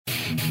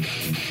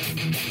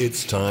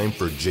It's time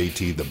for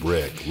JT the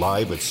Brick,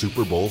 live at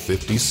Super Bowl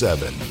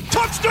 57.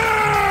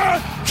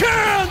 Touchdown!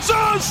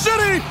 Kansas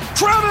City!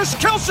 Travis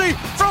Kelce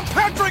from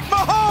Patrick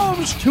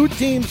Mahomes! Two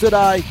teams that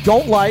I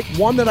don't like,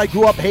 one that I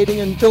grew up hating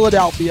in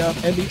Philadelphia,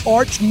 and the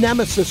arch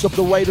nemesis of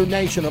the Raider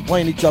Nation are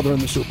playing each other in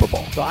the Super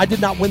Bowl. So I did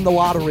not win the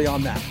lottery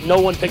on that. No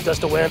one picked us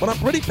to win. But I'm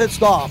pretty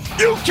pissed off.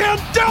 You can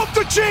doubt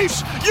the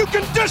Chiefs! You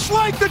can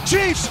dislike the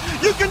Chiefs!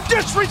 You can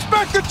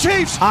disrespect the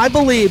Chiefs! I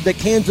believe that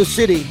Kansas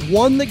City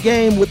won the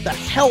game with the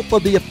help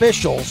of the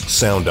officials.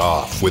 Sound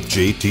off with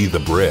JT the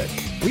Brick.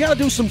 We got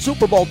to do some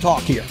Super Bowl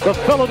talk here. The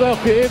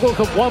Philadelphia Eagles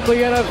have won the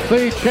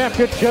NFC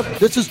Championship.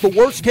 This is the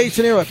worst case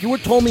scenario. If you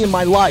would told me in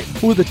my life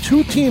who are the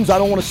two teams I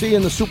don't want to see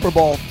in the Super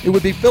Bowl, it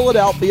would be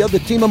Philadelphia, the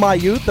team of my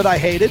youth that I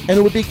hated, and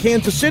it would be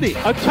Kansas City.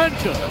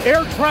 Attention,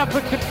 air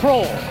traffic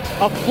control.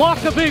 A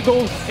flock of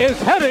Eagles is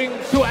heading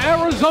to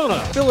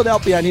Arizona.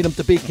 Philadelphia, I need them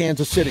to beat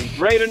Kansas City.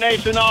 Raider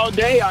Nation all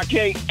day. I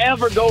can't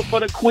ever go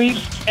for the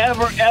Queefs,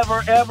 ever.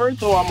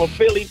 So I'm a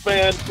Philly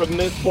fan from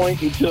this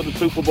point until the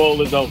Super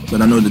Bowl is over.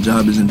 But I know the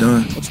job isn't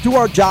done. Let's do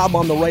our job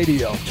on the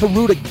radio to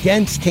root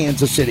against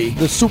Kansas City.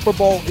 The Super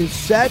Bowl is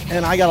set,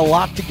 and I got a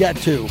lot to get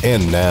to.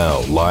 And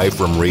now, live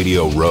from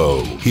Radio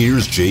Row,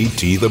 here's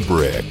JT the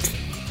Brick.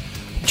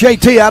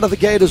 JT out of the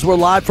gate as we're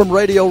live from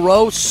Radio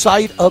Row,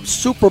 site of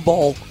Super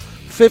Bowl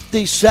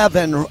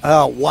 57.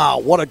 Wow,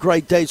 what a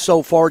great day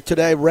so far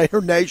today,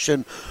 Raider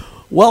Nation.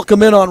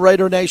 Welcome in on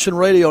Raider Nation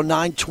Radio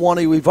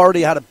 920. We've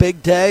already had a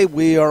big day.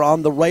 We are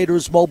on the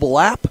Raiders mobile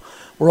app.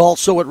 We're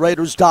also at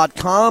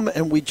Raiders.com,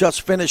 and we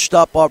just finished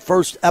up our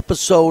first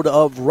episode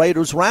of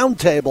Raiders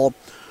Roundtable,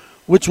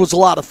 which was a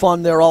lot of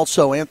fun there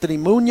also. Anthony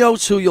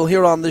Munoz, who you'll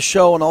hear on this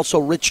show, and also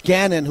Rich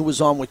Gannon, who was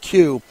on with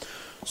Q.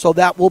 So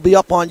that will be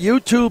up on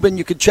YouTube, and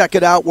you can check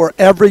it out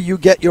wherever you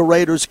get your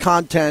Raiders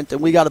content. And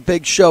we got a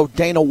big show.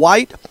 Dana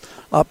White,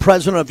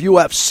 president of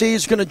UFC,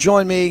 is going to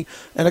join me,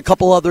 and a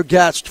couple other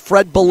guests.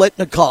 Fred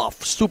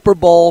Biletnikoff, Super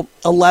Bowl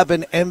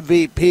 11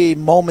 MVP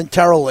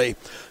momentarily.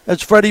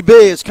 As Freddie B,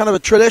 it's kind of a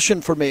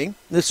tradition for me.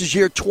 This is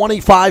year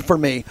 25 for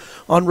me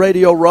on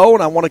Radio Row,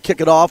 and I want to kick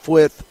it off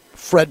with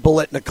Fred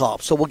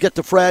Biletnikoff. So we'll get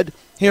to Fred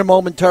here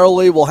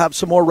momentarily. We'll have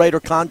some more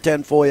Raider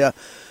content for you.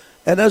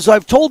 And as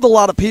I've told a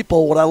lot of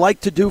people, what I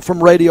like to do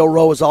from Radio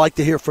Row is I like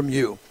to hear from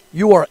you.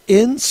 You are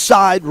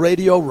inside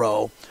Radio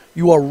Row.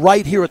 You are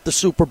right here at the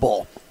Super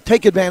Bowl.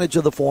 Take advantage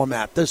of the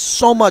format. There's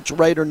so much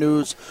Raider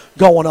news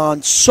going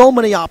on, so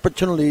many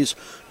opportunities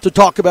to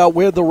talk about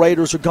where the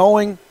Raiders are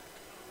going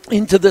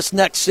into this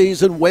next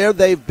season, where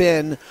they've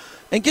been,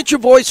 and get your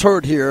voice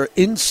heard here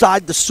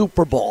inside the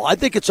Super Bowl. I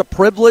think it's a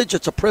privilege.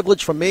 It's a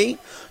privilege for me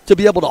to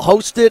be able to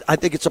host it. I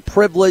think it's a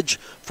privilege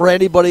for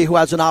anybody who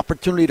has an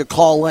opportunity to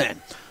call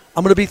in.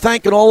 I'm going to be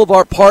thanking all of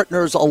our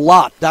partners a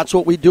lot. That's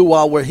what we do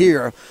while we're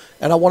here.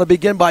 And I want to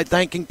begin by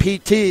thanking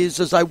PTs,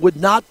 as I would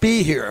not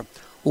be here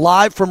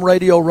live from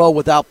Radio Row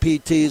without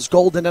PTs.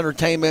 Golden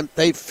Entertainment,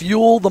 they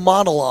fuel the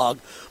monologue.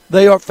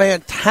 They are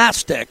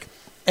fantastic.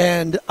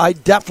 And I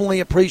definitely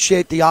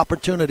appreciate the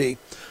opportunity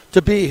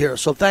to be here.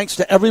 So thanks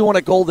to everyone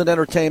at Golden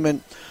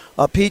Entertainment,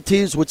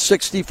 PTs with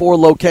 64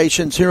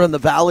 locations here in the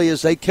Valley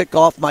as they kick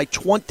off my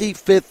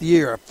 25th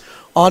year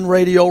on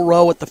Radio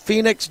Row at the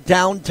Phoenix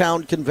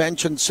Downtown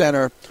Convention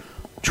Center.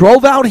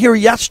 Drove out here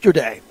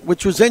yesterday,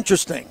 which was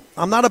interesting.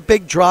 I'm not a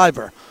big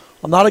driver.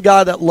 I'm not a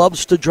guy that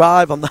loves to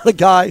drive. I'm not a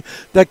guy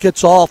that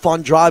gets off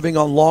on driving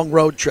on long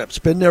road trips.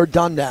 Been there,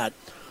 done that.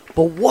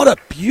 But what a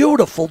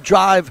beautiful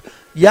drive.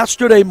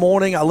 Yesterday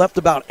morning, I left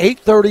about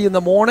 8:30 in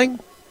the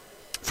morning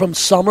from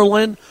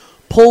Summerlin,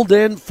 pulled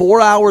in 4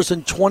 hours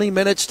and 20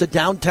 minutes to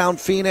downtown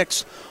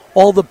Phoenix,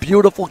 all the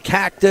beautiful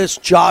cactus,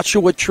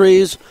 Joshua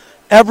trees.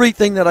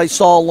 Everything that I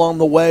saw along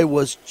the way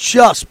was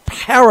just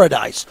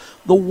paradise.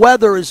 The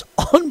weather is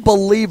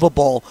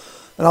unbelievable,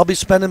 and I'll be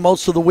spending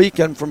most of the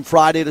weekend from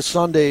Friday to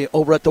Sunday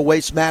over at the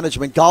Waste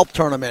Management Golf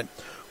Tournament,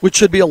 which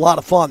should be a lot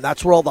of fun.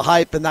 That's where all the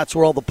hype and that's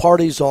where all the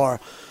parties are.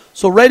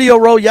 So Radio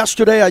Row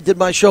yesterday, I did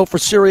my show for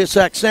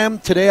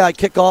SiriusXM. Today I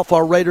kick off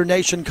our Raider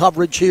Nation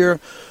coverage here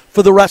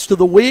for the rest of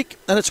the week,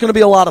 and it's going to be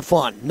a lot of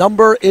fun.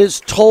 Number is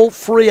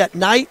toll-free at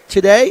night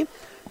today.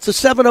 It's a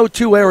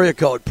 702 area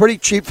code, pretty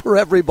cheap for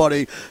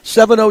everybody,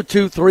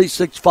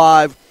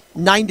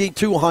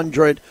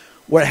 702-365-9200.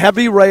 We're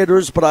heavy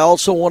Raiders, but I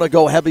also want to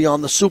go heavy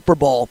on the Super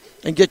Bowl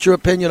and get your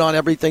opinion on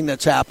everything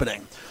that's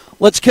happening.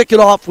 Let's kick it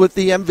off with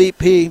the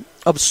MVP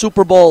of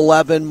Super Bowl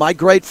 11, my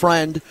great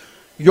friend,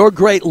 your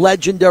great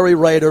legendary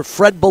Raider,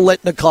 Fred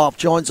Biletnikoff,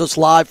 joins us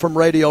live from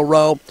Radio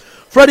Row.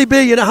 Freddie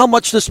B., you know how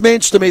much this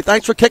means to me.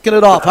 Thanks for kicking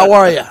it off. How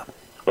are you?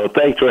 Well,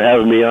 thanks for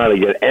having me on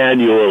again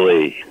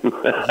annually.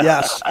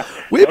 Yes.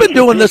 We've been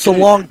doing this a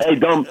long time. Hey,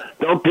 don't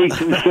peak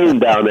too soon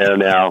down there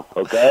now,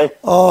 okay?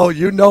 Oh,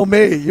 you know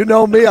me. You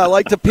know me. I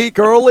like to peak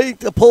early,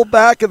 to pull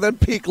back, and then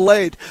peak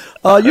late.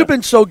 You've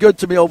been so good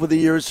to me over the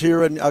years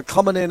here, and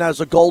coming in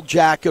as a gold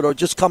jacket or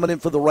just coming in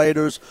for the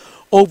Raiders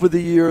over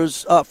the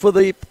years. For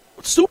the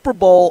Super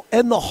Bowl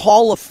and the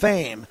Hall of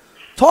Fame,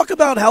 talk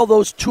about how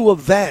those two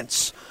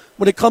events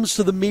when it comes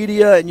to the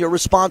media and your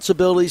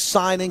responsibilities,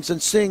 signings,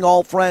 and seeing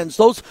all friends.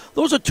 Those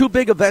are two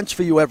big events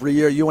for you every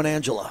year, you and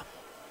Angela.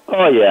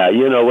 Oh, yeah.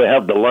 You know, we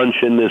have the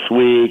luncheon this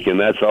week, and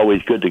that's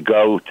always good to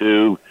go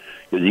to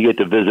because you get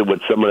to visit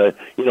with some of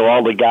the,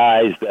 all the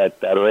guys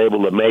that are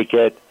able to make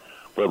it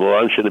for the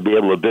luncheon, to be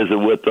able to visit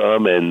with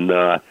them. And,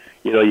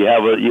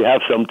 you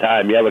have some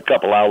time. You have a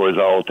couple hours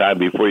all the time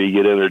before you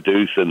get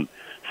introduced and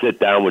sit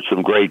down with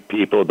some great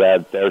people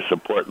that they're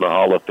supporting the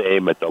Hall of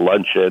Fame at the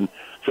luncheon.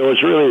 So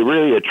it's really,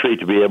 really a treat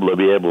to be able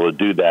to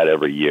do that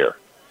every year.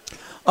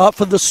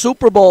 For the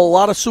Super Bowl, a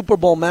lot of Super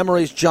Bowl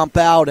memories jump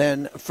out,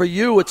 and for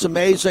you, it's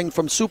amazing.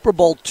 From Super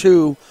Bowl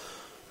II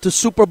to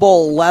Super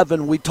Bowl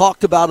 11, we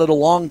talked about it a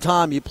long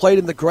time. You played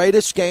in the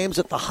greatest games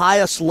at the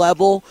highest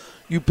level.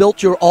 You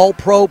built your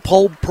All-Pro,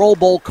 Pro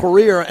Bowl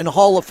career and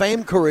Hall of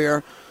Fame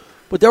career,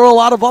 but there were a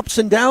lot of ups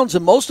and downs,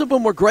 and most of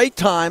them were great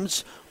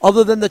times,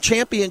 other than the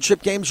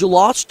championship games you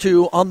lost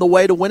to on the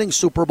way to winning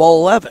Super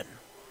Bowl 11.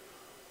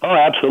 Oh,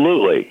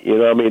 absolutely. We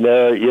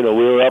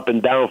were up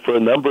and down for a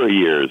number of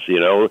years,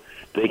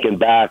 thinking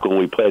back when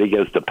we played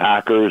against the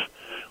Packers,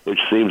 which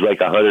seems like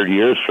 100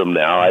 years from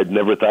now. I'd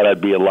never thought I'd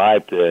be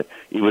alive to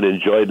even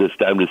enjoy this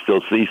time to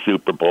still see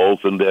Super Bowls.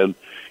 And then,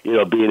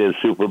 being in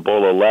Super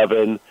Bowl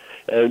 11,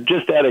 and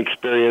just that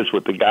experience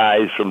with the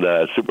guys from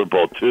the Super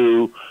Bowl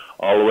II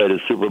all the way to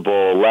Super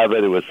Bowl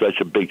 11. It was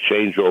such a big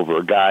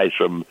changeover, guys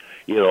from,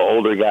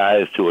 older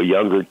guys to a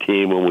younger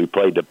team when we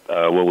played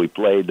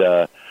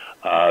the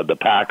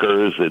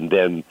Packers, and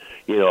then,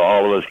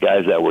 all of us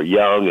guys that were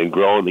young and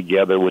growing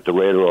together with the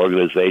Raider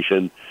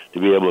organization to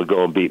be able to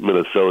go and beat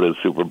Minnesota in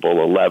Super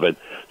Bowl 11.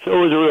 So it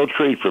was a real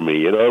treat for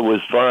me. It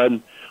was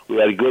fun. We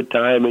had a good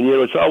time, and,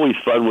 it's always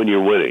fun when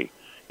you're winning.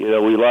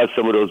 We lost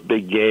some of those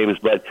big games,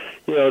 but,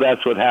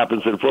 that's what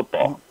happens in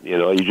football.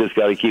 You just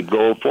got to keep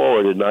going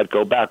forward and not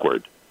go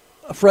backward.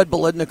 Fred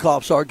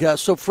Biletnikoff's our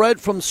guest. So,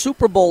 Fred, from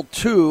Super Bowl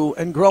II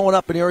and growing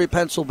up in Erie,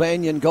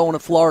 Pennsylvania and going to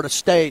Florida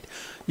State,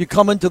 you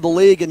come into the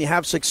league and you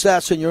have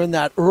success and you're in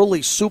that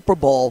early Super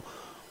Bowl.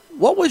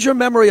 What was your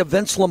memory of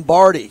Vince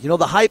Lombardi?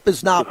 The hype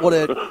is not what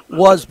it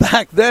was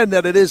back then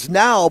that it is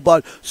now,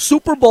 but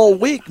Super Bowl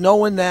week,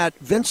 knowing that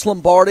Vince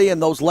Lombardi and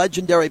those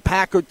legendary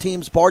Packer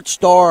teams, Bart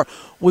Starr,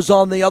 was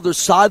on the other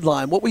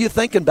sideline. What were you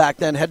thinking back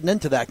then heading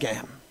into that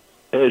game?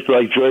 It's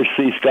like George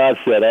C. Scott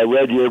said, I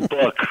read your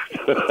book.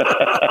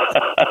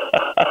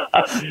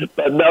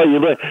 But no,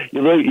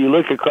 you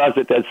look across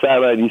at that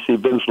sideline, you see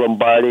Vince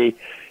Lombardi,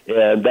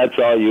 and that's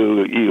all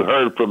you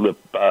heard from the,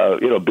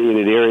 being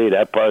in Erie,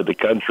 that part of the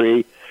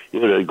country.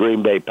 The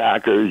Green Bay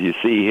Packers, you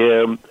see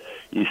him,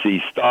 you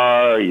see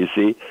Starr, you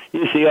see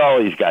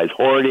all these guys,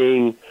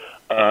 Horning,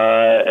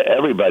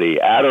 everybody,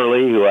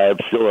 Adderley, who I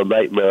have still a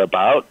nightmare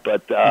about,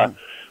 but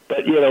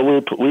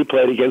we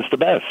played against the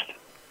best,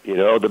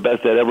 the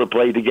best that ever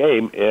played the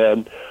game,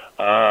 and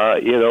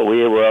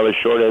we were on the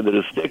short end of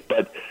the stick,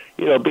 but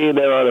being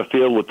there on the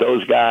field with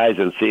those guys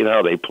and seeing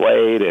how they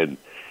played, and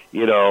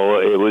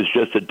it was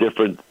just a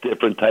different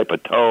type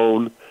of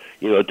tone,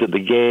 to the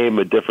game,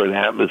 a different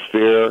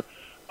atmosphere.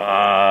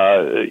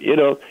 It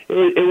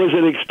was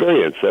an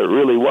experience. It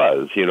really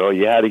was.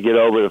 You had to get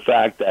over the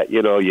fact that,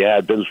 you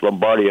had Vince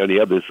Lombardi on the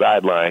other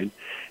sideline,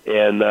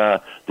 and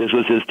this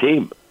was his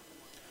team.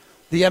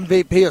 The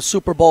MVP of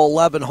Super Bowl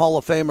 11, Hall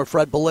of Famer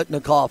Fred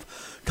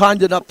Biletnikoff,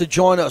 kind enough to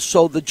join us.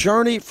 So the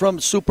journey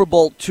from Super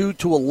Bowl II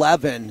to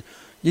 11,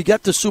 you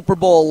get to Super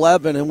Bowl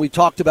 11, and we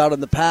talked about in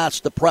the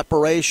past the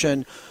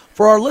preparation.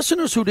 For our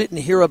listeners who didn't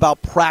hear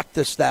about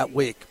practice that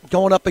week,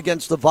 going up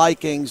against the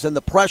Vikings and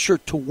the pressure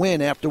to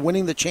win after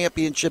winning the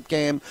championship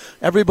game,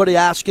 everybody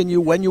asking you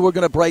when you were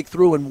going to break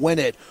through and win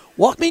it.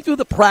 Walk me through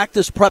the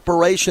practice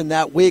preparation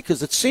that week,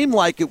 because it seemed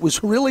like it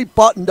was really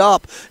buttoned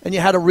up and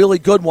you had a really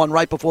good one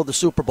right before the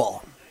Super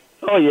Bowl.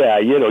 Oh, yeah.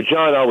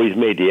 John always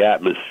made the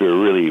atmosphere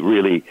really,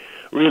 really,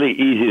 really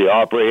easy to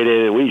operate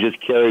in, and we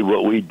just carried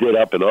what we did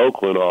up in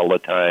Oakland all the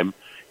time,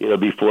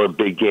 before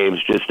big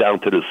games, just down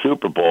to the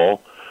Super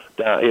Bowl.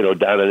 Down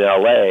in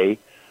L.A.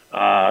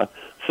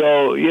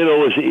 So,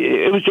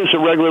 it was just a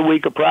regular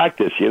week of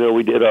practice.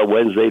 We did our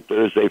Wednesday,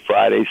 Thursday,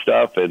 Friday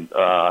stuff, and,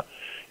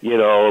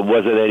 it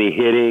wasn't any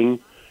hitting.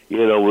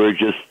 We were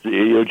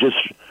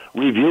just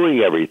reviewing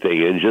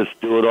everything and just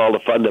doing all the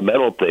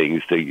fundamental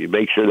things to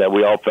make sure that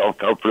we all felt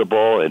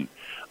comfortable and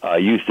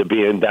used to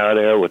being down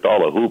there with all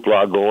the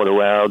hoopla going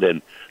around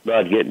and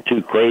not getting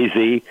too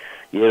crazy,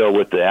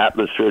 with the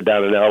atmosphere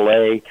down in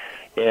L.A.,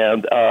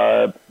 and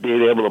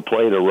being able to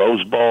play in the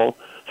Rose Bowl.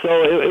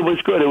 So it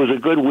was good. It was a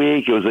good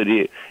week. I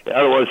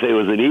don't want to say it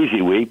was an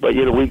easy week, but,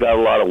 we got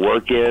a lot of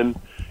work in.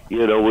 We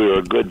were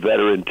a good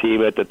veteran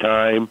team at the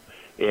time.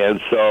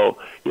 And so,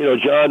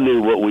 John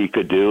knew what we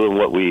could do and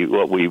what we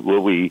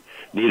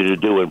needed to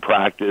do in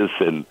practice.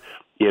 And,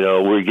 we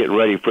were getting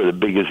ready for the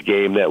biggest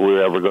game that we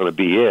were ever going to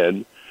be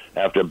in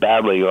after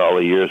battling all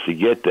the years to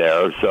get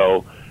there.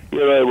 So,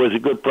 it was a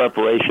good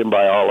preparation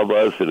by all of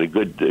us, and a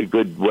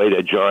good way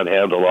that John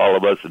handled all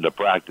of us in the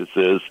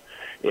practices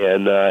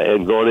and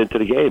going into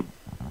the game.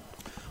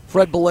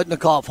 Fred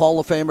Biletnikoff,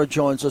 Hall of Famer,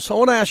 joins us. I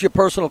want to ask you a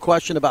personal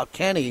question about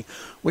Kenny.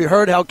 We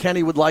heard how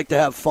Kenny would like to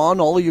have fun.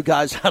 All of you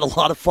guys had a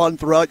lot of fun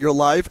throughout your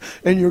life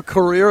and your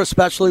career,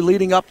 especially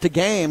leading up to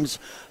games.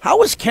 How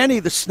was Kenny,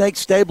 the Snake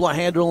Stabler,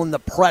 handling the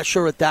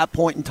pressure at that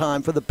point in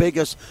time for the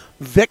biggest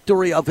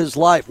victory of his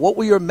life? What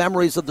were your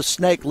memories of the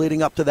Snake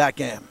leading up to that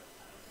game?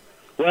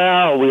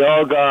 Well, we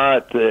all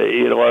got,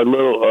 our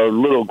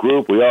little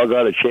group, we all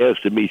got a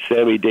chance to meet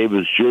Sammy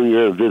Davis Jr.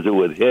 and visit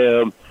with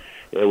him.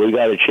 And we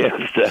got a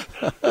chance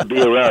to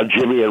be around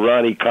Jimmy and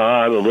Ronnie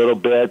Kahn a little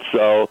bit.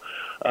 So,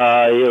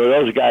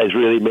 those guys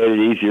really made it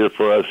easier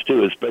for us,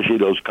 too, especially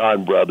those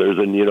Kahn brothers.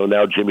 And,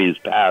 now Jimmy has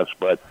passed.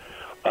 But,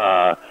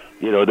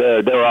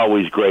 they're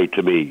always great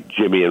to me,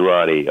 Jimmy and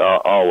Ronnie,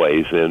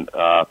 always. And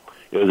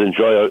it was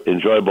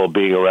enjoyable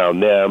being around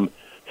them,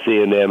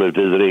 seeing them and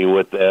visiting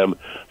with them.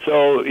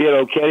 So,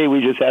 Kenny, we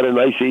just had a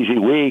nice, easy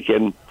week.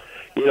 And,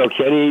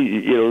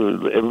 Kenny,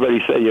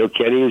 everybody said,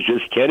 Kenny is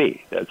just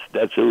Kenny.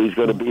 That's who he's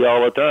going to be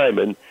all the time.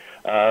 And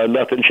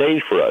nothing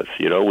changed for us.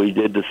 We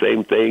did the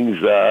same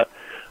things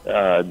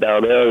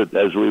down there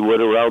as we would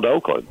around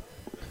Oakland.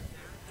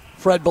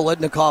 Fred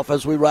Biletnikoff,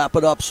 as we wrap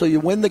it up. So you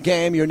win the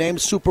game. You're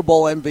named Super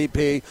Bowl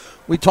MVP.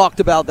 We talked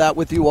about that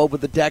with you over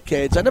the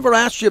decades. I never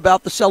asked you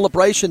about the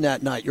celebration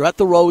that night. You're at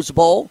the Rose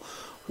Bowl.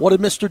 What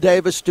did Mr.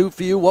 Davis do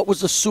for you? What was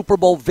the Super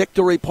Bowl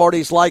victory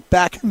parties like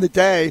back in the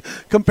day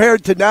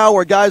compared to now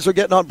where guys are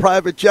getting on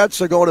private jets,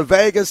 they're going to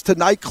Vegas, to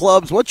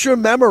nightclubs? What's your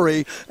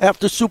memory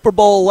after Super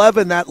Bowl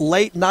 11, that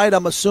late night,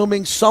 I'm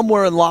assuming,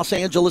 somewhere in Los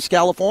Angeles,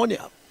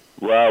 California?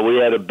 Well, we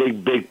had a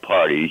big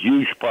party,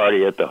 huge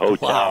party at the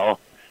hotel. Wow.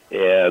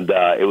 And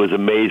it was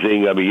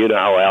amazing. I mean, you know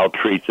how Al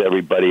treats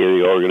everybody in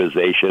the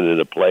organization and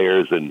the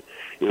players. And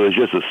it was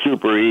just a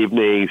super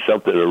evening,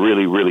 something to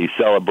really, really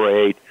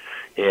celebrate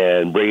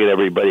and bringing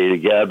everybody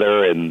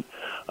together. And,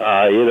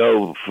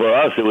 for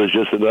us, it was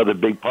just another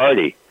big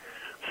party.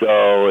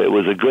 So it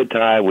was a good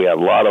time. We had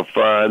a lot of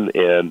fun,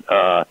 and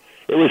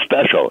it was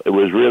special. It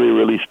was really,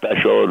 really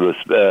special. It was,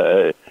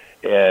 to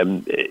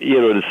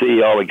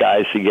see all the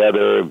guys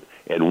together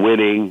and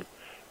winning,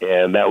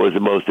 and that was the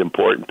most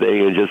important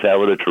thing, and just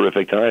having a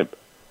terrific time.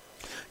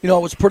 It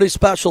was pretty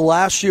special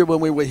last year when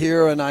we were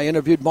here, and I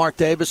interviewed Mark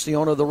Davis, the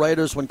owner of the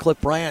Raiders, when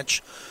Cliff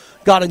Branch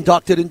got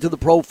inducted into the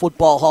Pro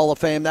Football Hall of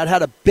Fame. That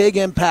had a big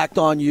impact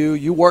on you.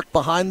 You worked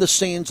behind the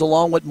scenes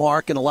along with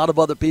Mark and a lot of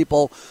other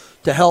people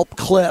to help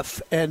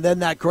Cliff. And then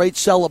that great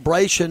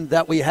celebration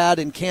that we had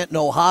in Canton,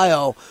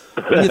 Ohio.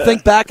 When you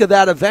think back of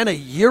that event a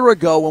year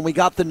ago when we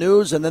got the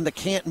news, and then the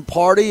Canton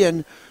party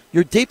and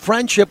your deep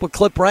friendship with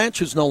Cliff Branch,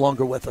 who's no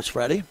longer with us,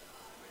 Freddie.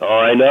 Oh,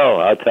 I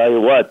know. I'll tell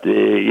you what,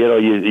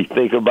 you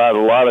think about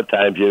a lot of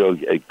times,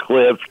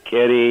 Cliff,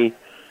 Kenny,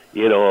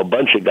 a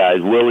bunch of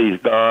guys. Willie's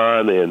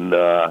gone,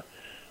 and,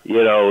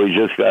 we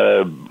just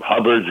got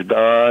Hubbard's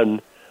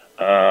gone.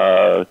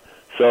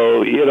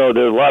 So, there's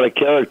a lot of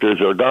characters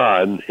are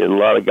gone, and a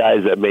lot of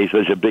guys that made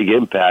such a big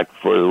impact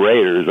for the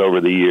Raiders over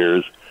the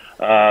years.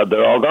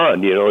 They're all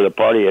gone. The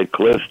party at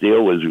Cliff's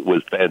deal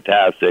was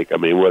fantastic. I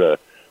mean, what a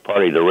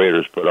party the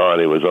Raiders put on.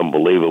 It was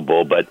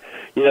unbelievable. But,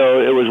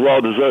 it was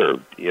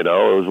well-deserved. It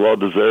was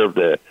well-deserved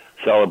to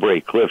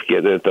celebrate Cliff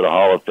getting into the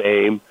Hall of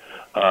Fame.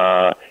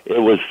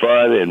 It was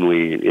fun, and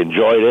we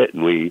enjoyed it,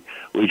 and we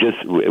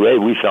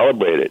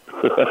celebrated.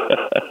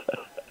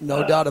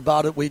 No doubt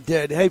about it, we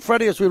did. Hey,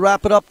 Freddie, as we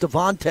wrap it up,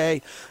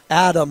 Davante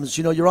Adams,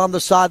 you're on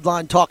the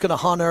sideline talking to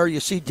Hunter. You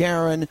see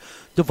Darren.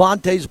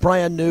 Davante's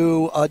brand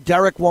new.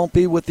 Derek won't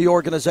be with the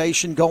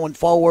organization going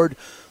forward.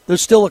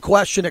 There's still a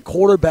question at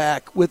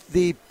quarterback. With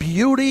the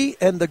beauty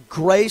and the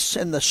grace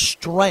and the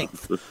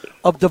strength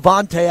of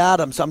Davante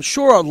Adams, I'm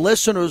sure our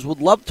listeners would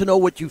love to know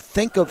what you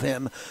think of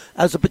him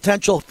as a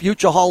potential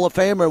future Hall of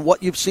Famer and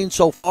what you've seen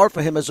so far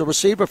for him as a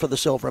receiver for the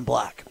Silver and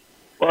Black.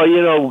 Well,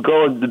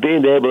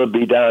 being able to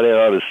be down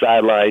there on the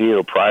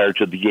sideline, prior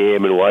to the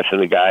game and watching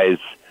the guys,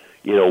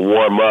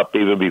 warm up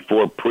even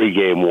before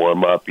pregame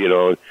warm up,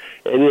 and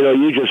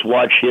you just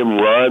watch him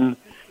run,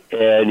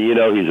 and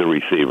he's a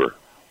receiver.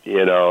 He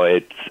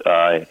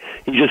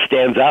just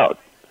stands out.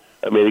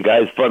 I mean, the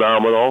guy's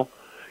phenomenal,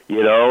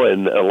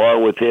 and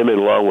along with him and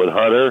along with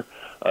Hunter,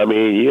 I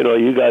mean,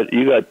 you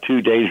got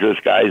two dangerous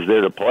guys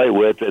there to play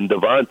with, and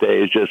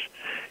Davante is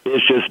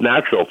just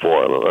natural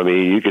for him. I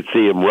mean, you could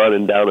see him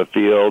running down the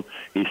field.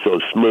 He's so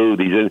smooth.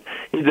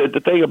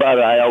 The thing about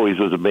it I always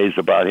was amazed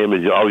about him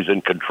is he's always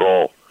in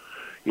control.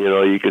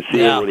 You could see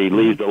him when he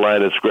leaves the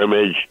line of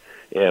scrimmage,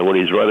 and when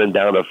he's running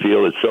down the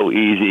field, it's so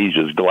easy. He's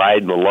just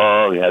gliding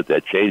along, has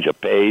that change of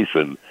pace,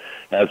 and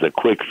has a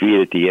quick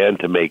feet at the end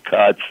to make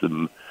cuts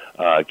and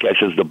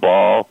catches the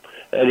ball.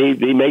 And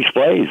he makes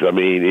plays. I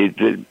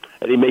mean,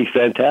 he makes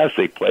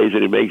fantastic plays,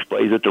 and he makes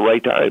plays at the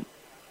right time.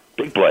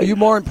 Big plays.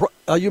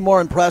 Are you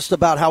more impressed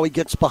about how he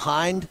gets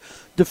behind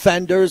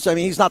defenders? I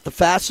mean, he's not the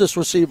fastest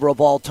receiver of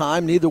all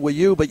time, neither were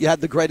you, but you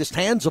had the greatest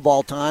hands of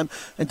all time.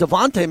 And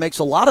Davante makes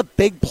a lot of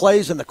big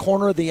plays in the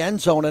corner of the end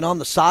zone and on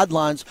the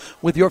sidelines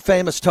with your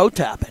famous toe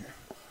tapping.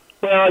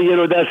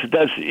 Well, that's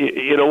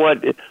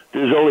what,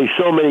 there's only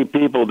so many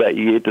people that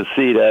you get to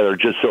see that are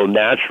just so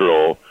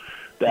natural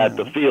that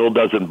the field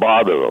doesn't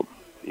bother them,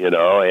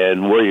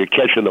 and where you're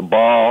catching the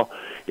ball,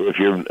 if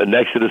you're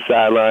next to the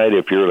sideline,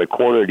 if you're in the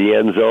corner of the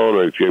end zone,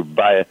 or if you're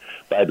by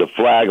the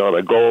flag on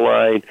a goal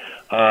line,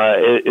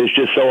 it's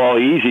just so all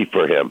easy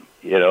for him.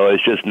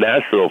 It's just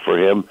natural for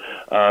him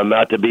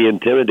not to be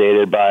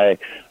intimidated by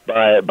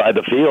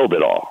the field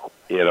at all.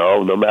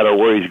 No matter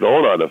where he's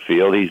going on the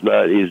field, he's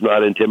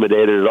not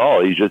intimidated at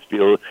all. He just he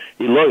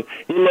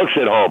looks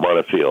at home on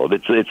the field.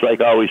 It's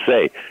like I always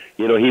say,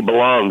 he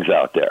belongs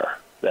out there.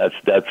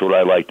 That's what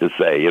I like to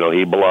say.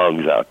 He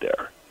belongs out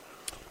there.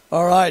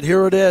 All right,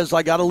 here it is.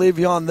 I got to leave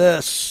you on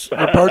this.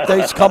 Your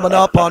birthday's coming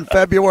up on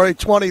February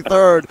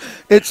 23rd.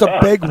 It's a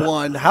big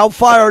one. How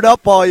fired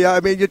up are you? I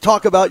mean, you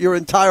talk about your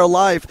entire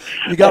life.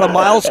 You got a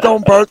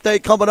milestone birthday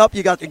coming up.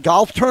 You got the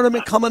golf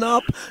tournament coming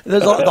up.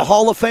 There's the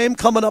Hall of Fame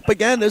coming up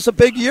again. It's a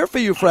big year for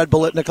you, Fred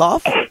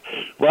Biletnikoff.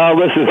 Well,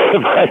 listen,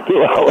 if I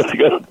knew I was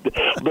going to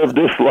live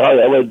this long,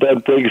 I would have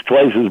done things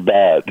twice as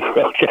bad.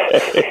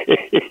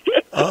 Okay.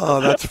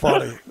 Oh, that's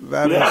funny.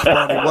 That is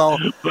funny.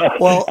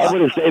 Well, I'm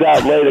going to stay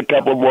out late a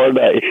couple more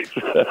nights.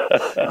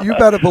 You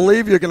better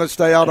believe you're going to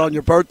stay out on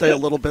your birthday a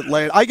little bit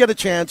late. I get a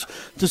chance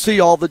to see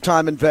you all the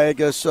time in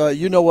Vegas.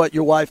 You know what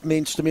your wife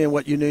means to me and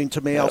what you mean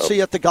to me. I'll see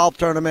you at the golf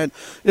tournament,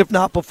 if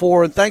not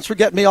before. And thanks for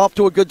getting me off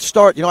to a good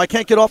start. I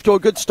can't get off to a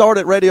good start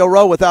at Radio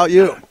Row without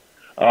you.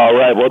 All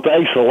right. Well,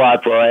 thanks a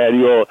lot for our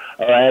annual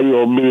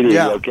meeting.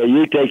 Yeah. Okay.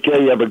 You take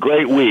care. You have a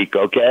great week.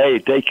 Okay.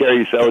 Take care of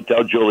yourself.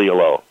 Tell Julie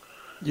hello.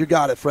 You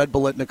got it, Fred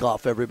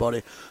Biletnikoff,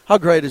 everybody. How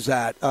great is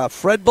that?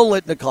 Fred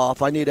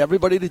Biletnikoff, I need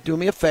everybody to do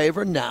me a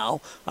favor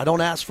now. I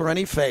don't ask for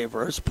any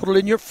favors. Put it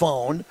in your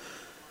phone.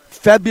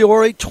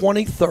 February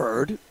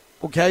 23rd,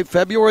 okay?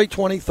 February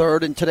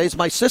 23rd, and today's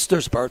my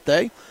sister's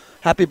birthday.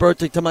 Happy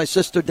birthday to my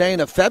sister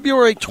Dana.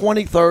 February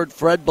 23rd,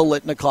 Fred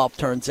Biletnikoff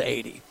turns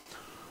 80.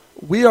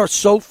 We are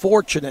so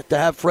fortunate to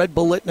have Fred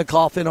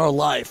Biletnikoff in our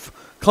life,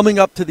 coming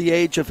up to the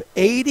age of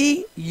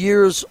 80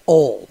 years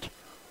old.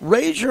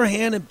 Raise your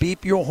hand and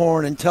beep your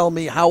horn and tell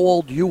me how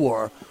old you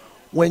were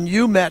when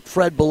you met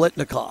Fred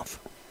Biletnikoff.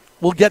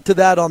 We'll get to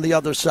that on the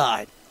other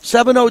side.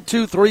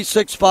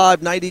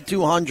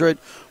 702-365-9200.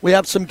 We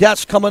have some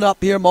guests coming up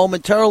here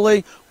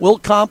momentarily. Will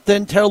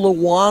Compton, Taylor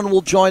Lewan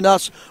will join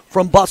us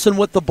from Bussin'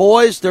 with the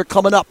Boys. They're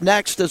coming up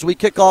next as we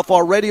kick off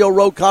our Radio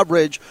Row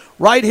coverage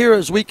right here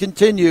as we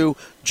continue.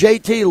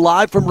 JT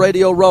live from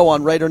Radio Row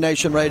on Raider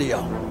Nation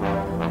Radio.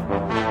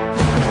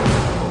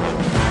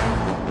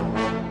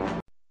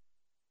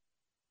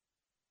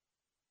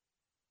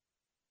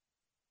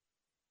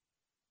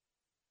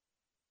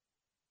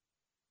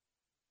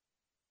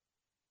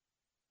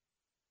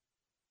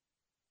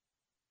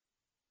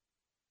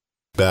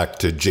 Back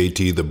to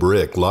JT the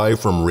Brick, live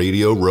from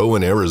Radio Row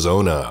in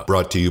Arizona.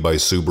 Brought to you by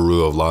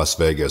Subaru of Las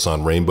Vegas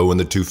on Rainbow in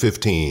the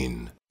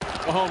 215.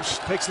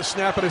 Mahomes takes the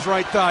snap at his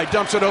right thigh,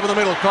 dumps it over the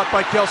middle, caught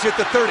by Kelce at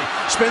the 30,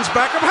 spins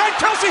back up behind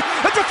Kelce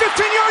at the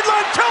 15-yard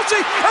line,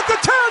 Kelce at the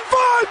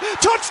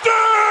 10-5,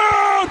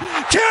 touchdown!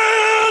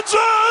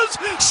 Kansas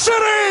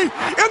City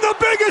in the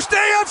biggest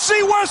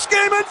AFC West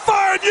game in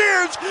 5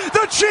 years.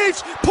 The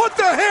Chiefs put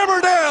the hammer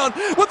down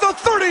with a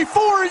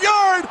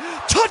 34-yard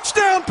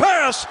touchdown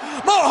pass.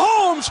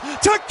 Mahomes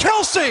to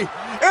Kelce,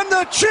 and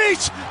the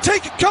Chiefs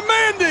take a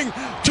commanding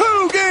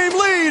 2-game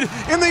lead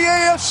in the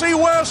AFC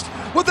West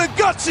with a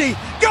gutsy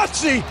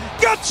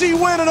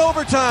win in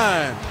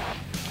overtime.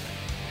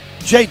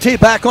 JT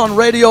back on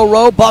Radio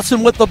Row,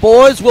 Bussin' with the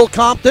Boys. Will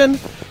Compton,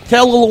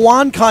 Taylor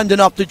Lewan, kind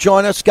enough to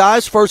join us,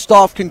 guys. First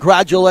off,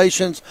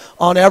 congratulations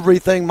on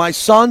everything. My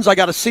sons, I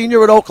got a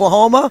senior at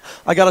Oklahoma.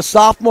 I got a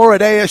sophomore at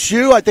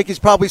ASU. I think he's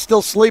probably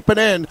still sleeping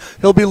in.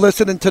 He'll be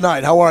listening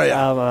tonight. How are you?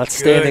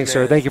 Outstanding,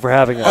 sir. Thank you for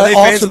having us. Are they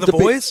fans of the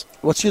boys?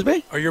 Excuse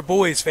me? Are your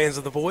boys fans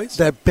of the boys?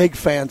 They're big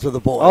fans of the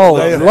boys. Oh,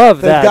 I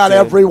love that. They've got dude.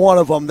 every one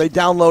of them. They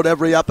download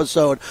every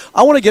episode.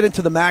 I want to get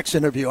into the Max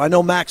interview. I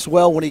know Max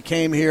well when he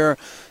came here.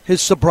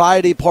 His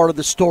sobriety part of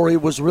the story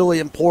was really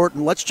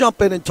important. Let's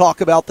jump in and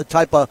talk about the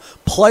type of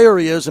player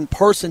he is in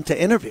person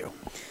to interview.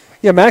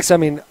 Yeah, Max, I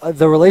mean,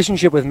 the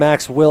relationship with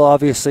Max, Will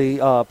obviously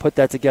put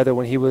that together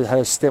when he had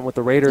a stint with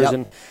the Raiders. Yep.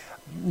 And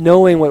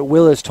knowing what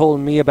Will has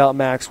told me about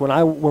Max,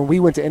 when we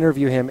went to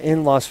interview him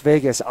in Las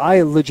Vegas,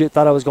 I legit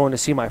thought I was going to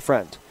see my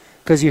friend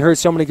because he heard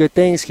so many good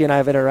things. He and I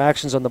have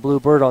interactions on the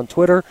Bluebird on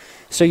Twitter.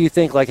 So you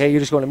think, like, hey,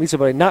 you're just going to meet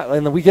somebody.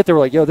 And then we get there,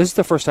 we're like, yo, this is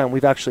the first time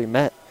we've actually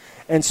met.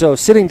 And so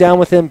sitting down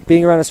with him,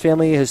 being around his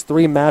family, his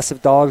 3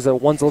 massive dogs, that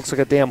one looks like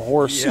a damn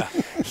horse. Yeah.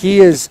 He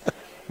is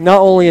not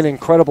only an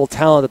incredible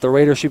talent that the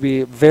Raiders should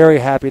be very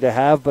happy to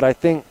have, but I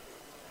think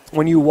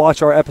when you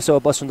watch our episode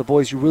of Bustin' with the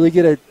Boys, you really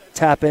get to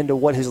tap into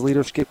what his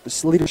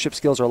leadership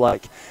skills are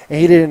like.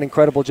 And he did an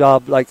incredible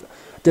job, like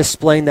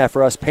displaying that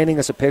for us, painting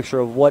us a picture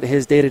of what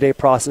his day-to-day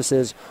process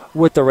is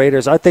with the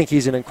Raiders. I think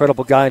he's an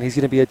incredible guy, and he's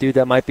going to be a dude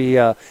that might be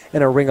in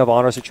a Ring of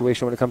Honor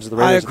situation when it comes to the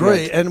Raiders. I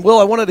agree. And, Will,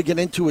 I wanted to get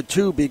into it,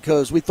 too,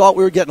 because we thought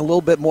we were getting a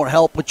little bit more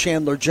help with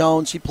Chandler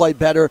Jones. He played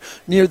better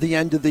near the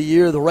end of the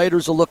year. The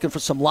Raiders are looking for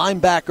some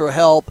linebacker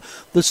help.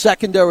 The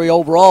secondary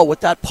overall,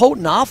 with that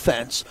potent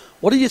offense,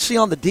 what do you see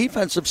on the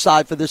defensive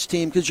side for this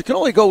team? Because you can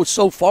only go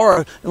so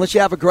far unless you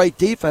have a great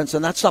defense,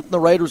 and that's something the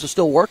Raiders are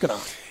still working on.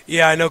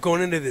 Yeah, I know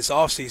going into this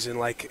offseason,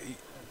 like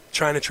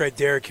trying to trade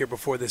Derek here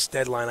before this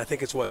deadline, I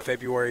think it's,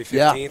 February 15th?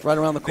 Yeah, right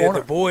around the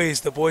corner.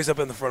 The boys up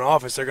in the front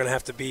office, they're going to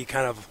have to be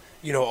kind of,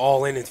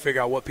 all in and figure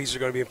out what pieces are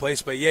going to be in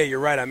place. But, yeah, you're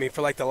right. I mean,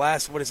 for like the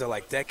last,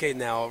 decade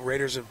now,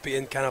 Raiders have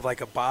been kind of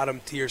like a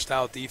bottom-tier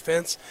style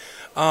defense.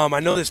 I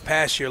know this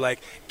past year,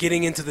 like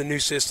getting into the new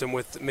system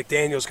with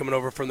McDaniels coming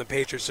over from the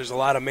Patriots, there's a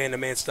lot of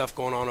man-to-man stuff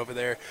going on over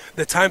there.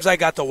 The times I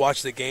got to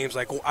watch the games,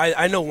 like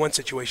I know one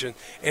situation,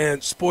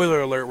 and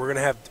spoiler alert,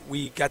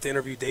 we got to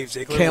interview Dave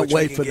Ziegler. Can't which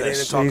wait we can for get this.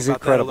 in and talk He's about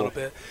incredible. that a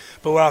little bit.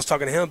 But what I was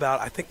talking to him about,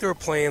 I think they were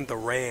playing the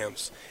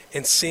Rams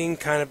and seeing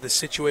kind of the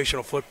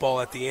situational football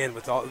at the end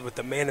with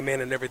the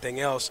man-to-man and everything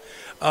else,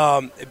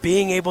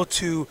 being able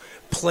to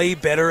play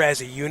better as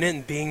a unit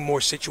and being more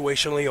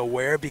situationally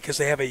aware because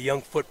they have a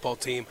young football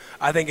team,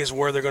 I think is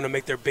where they're going to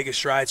make their biggest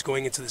strides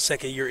going into the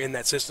second year in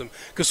that system.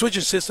 Because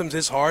switching systems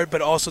is hard,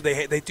 but also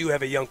they do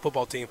have a young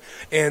football team.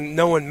 And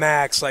knowing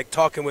Max, like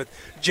talking with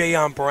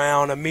Jayon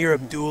Brown, Amir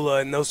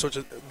Abdullah, and those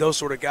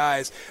sort of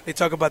guys, they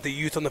talk about the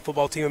youth on the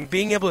football team and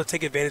being able to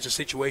take advantage of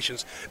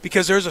situations.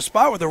 Because there's a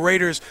spot where the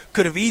Raiders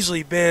could have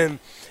easily been,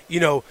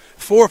 4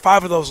 or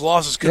 5 of those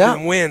losses could have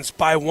been wins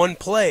by one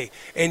play.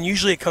 And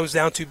usually it comes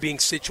down to being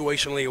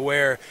situationally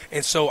aware.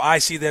 And so I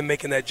see them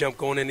making that jump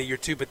going into year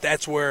 2. But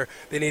that's where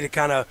they need to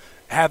kind of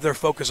have their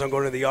focus on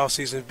going to the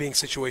offseason being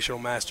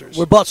situational masters.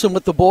 We're busting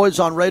with the boys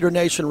on Raider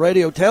Nation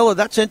Radio. Taylor,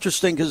 that's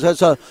interesting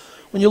because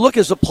when you look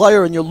as a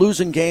player and you're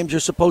losing games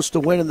you're supposed to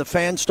win, and the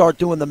fans start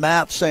doing the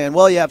math saying,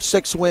 well, you have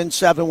 6 wins,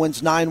 7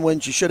 wins, 9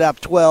 wins, you should have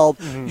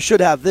 12, you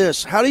should have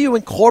this. How do you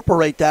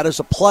incorporate that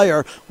as a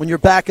player when you're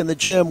back in the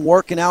gym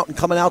working out and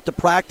coming out to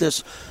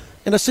practice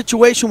in a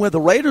situation where the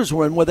Raiders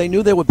were in, where they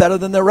knew they were better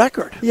than their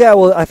record? Yeah,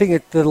 well, I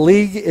think the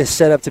league is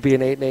set up to be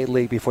an 8-8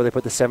 league before they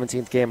put the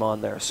 17th game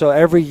on there. So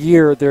every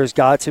year there's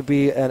got to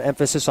be an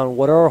emphasis on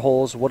what are our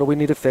holes, what do we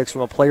need to fix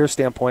from a player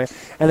standpoint,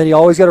 and then you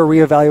always got to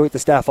reevaluate the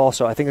staff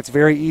also. I think it's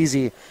very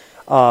easy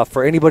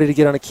for anybody to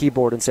get on a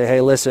keyboard and say,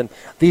 hey, listen,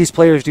 these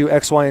players do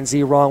X, Y, and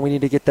Z wrong. We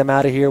need to get them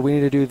out of here. We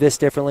need to do this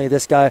differently,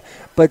 this guy.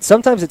 But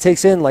sometimes it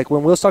takes in, like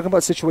when Will's talking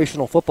about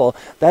situational football,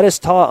 that is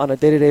taught on a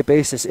day-to-day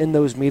basis in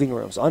those meeting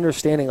rooms.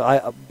 Understanding,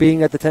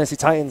 being at the Tennessee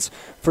Titans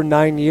for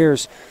 9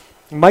 years,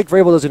 Mike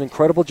Vrabel does an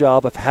incredible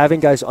job of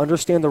having guys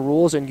understand the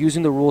rules and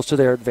using the rules to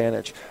their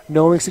advantage.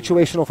 Knowing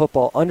situational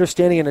football,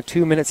 understanding in a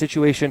 2-minute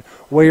situation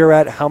where you're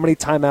at, how many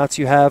timeouts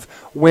you have,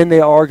 when they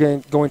are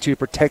going to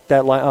protect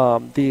that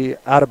the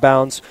out of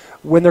bounds,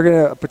 when they're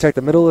going to protect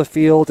the middle of the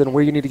field and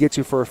where you need to get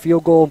to for a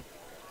field goal.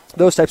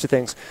 Those types of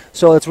things.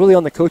 So it's really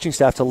on the coaching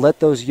staff to let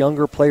those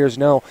younger players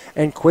know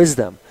and quiz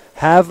them.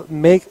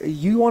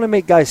 You want to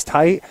make guys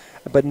tight,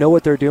 but know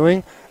what they're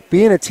doing.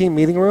 Be in a team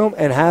meeting room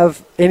and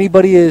have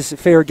anybody is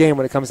fair game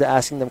when it comes to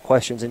asking them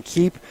questions, and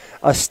keep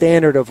a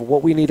standard of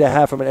what we need to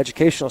have from an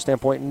educational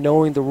standpoint,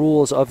 knowing the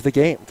rules of the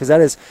game, because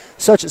that is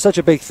such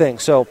a big thing.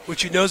 So,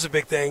 which is a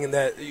big thing, and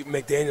that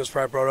McDaniels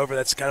probably brought over.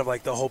 That's kind of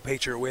like the whole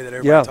Patriot way that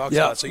everybody talks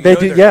about. So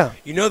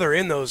they're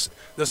in those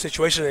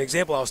situations. An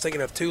example I was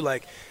thinking of too,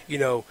 like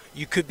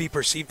you could be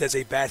perceived as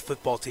a bad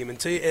football team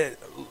until.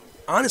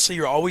 Honestly,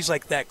 you're always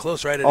like that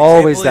close, right?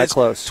 Always that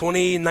close.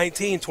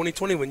 2019,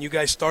 2020, when you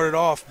guys started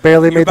off,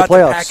 barely made the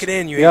playoffs. To pack it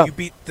in. You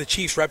beat the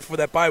Chiefs right before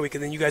that bye week,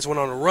 and then you guys went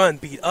on a run,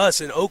 beat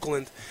us in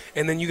Oakland,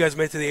 and then you guys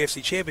made it to the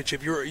AFC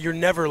Championship. You're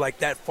never like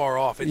that far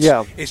off.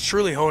 It's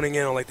truly honing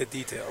in on like the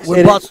details.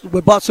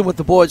 We're busting with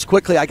the boys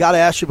quickly. I got to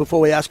ask you before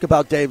we ask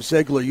about Dave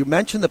Ziegler. You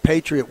mentioned the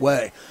Patriot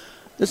way.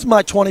 This is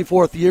my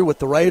 24th year with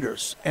the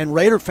Raiders, and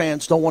Raider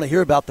fans don't want to hear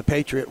about the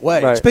Patriot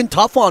way. Right. It's been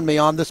tough on me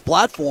on this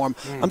platform.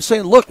 I'm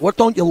saying, look, what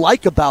don't you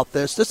like about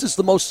this? This is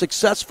the most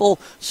successful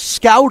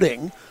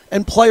scouting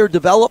and player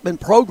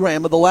development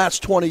program of the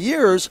last 20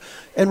 years,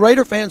 and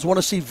Raider fans want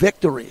to see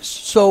victories.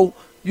 So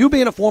you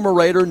being a former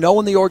Raider,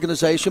 knowing the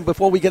organization,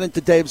 before we get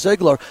into Dave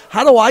Ziegler,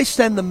 how do I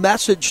send the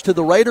message to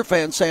the Raider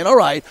fans saying, all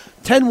right,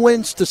 10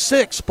 wins to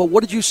 6, but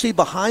what did you see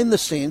behind the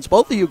scenes,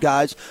 both of you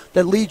guys,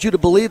 that leads you to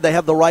believe they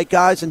have the right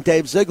guys in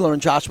Dave Ziegler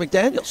and Josh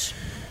McDaniels?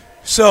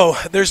 So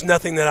there's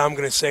nothing that I'm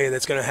going to say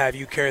that's going to have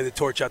you carry the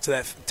torch out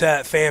to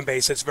that fan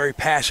base that's very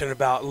passionate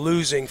about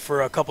losing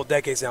for a couple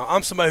decades now.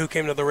 I'm somebody who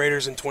came to the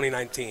Raiders in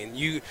 2019.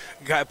 You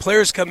got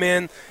players come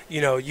in,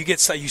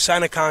 you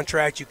sign a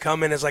contract, you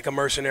come in as like a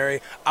mercenary.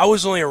 I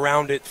was only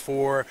around it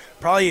for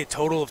probably a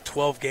total of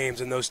 12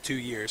 games in those 2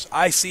 years.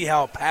 I see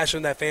how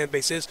passionate that fan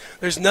base is.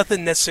 There's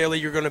nothing necessarily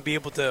you're going to be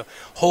able to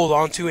hold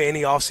on to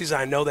any offseason.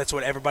 I know that's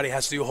what everybody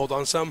has to do, hold on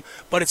to something,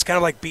 but it's kind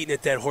of like beating a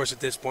dead horse at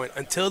this point.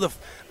 Until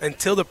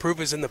the proof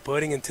proof is in the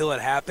pudding until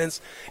it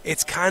happens.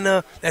 It's kind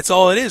of – that's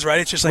all it is, right?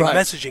 It's just like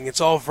messaging. It's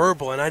all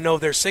verbal, and I know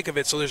they're sick of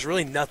it, so there's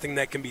really nothing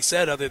that can be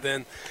said other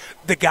than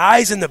the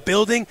guys in the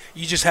building,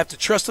 you just have to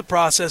trust the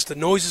process. The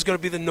noise is going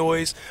to be the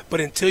noise,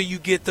 but until you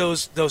get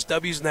those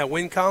W's in that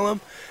win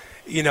column –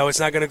 it's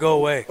not going to go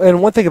away.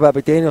 And one thing about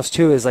McDaniels,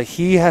 too, is like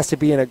he has to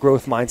be in a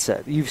growth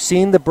mindset. You've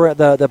seen the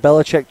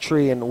Belichick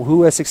tree and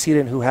who has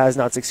succeeded and who has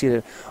not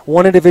succeeded.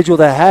 One individual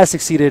that has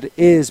succeeded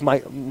is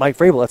Mike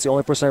Vrabel. That's the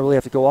only person I really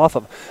have to go off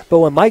of. But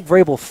when Mike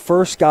Vrabel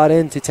first got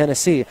into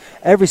Tennessee,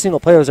 every single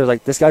player was there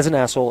like, this guy's an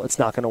asshole. It's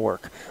not going to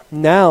work.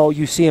 Now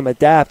you see him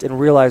adapt and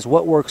realize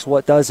what works,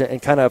 what doesn't,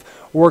 and kind of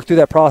work through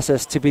that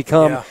process to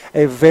become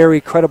a very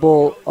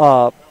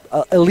credible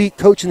elite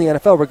coach in the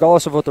NFL,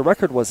 regardless of what the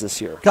record was this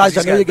year. Guys,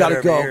 I know you got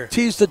to go.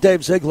 Tease the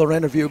Dave Ziegler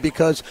interview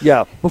because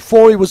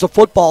before he was a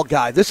football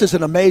guy, this is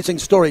an amazing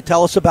story.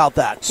 Tell us about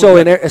that. So,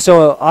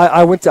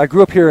 I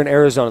grew up here in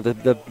Arizona,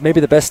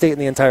 maybe the best state in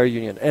the entire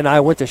union, and I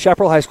went to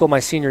Chaparral High School my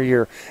senior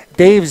year.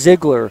 Dave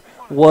Ziegler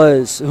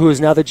who is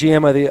now the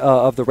GM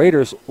of the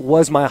Raiders,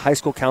 was my high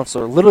school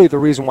counselor. Literally the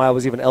reason why I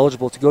was even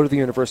eligible to go to the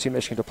University of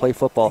Michigan to play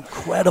football.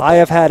 Incredible. I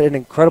have had an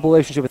incredible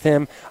relationship with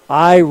him.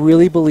 I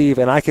really believe,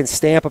 and I can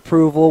stamp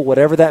approval,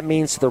 whatever that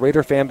means to the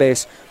Raider fan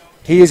base,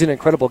 he is an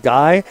incredible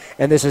guy,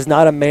 and this is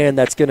not a man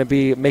that's going to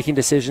be making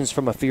decisions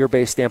from a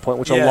fear-based standpoint,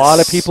 which a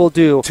lot of people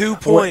do. 2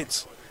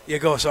 points.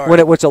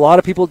 Which a lot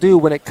of people do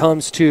when it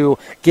comes to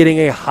getting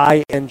a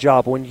high-end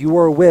job. When you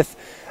are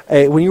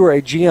when you are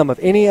a GM of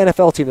any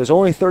NFL team, there's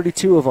only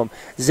 32 of them,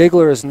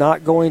 Ziegler is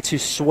not going to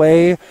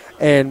sway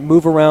and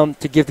move around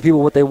to give the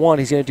people what they want.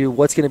 He's going to do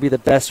what's going to be the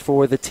best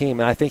for the team.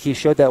 And I think he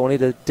showed that when he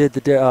did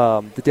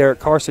the Derek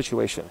Carr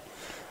situation.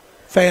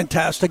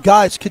 Fantastic.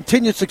 Guys,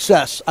 continued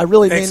success. I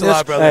really Thanks mean a this.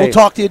 lot, brother. We'll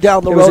talk to you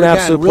down the road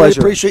again. Really pleasure.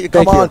 Appreciate you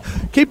coming on.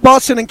 Keep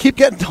busting and keep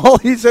getting to all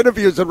these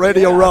interviews at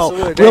Radio Row.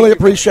 Absolutely. Really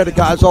appreciate it,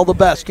 guys. All the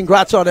best.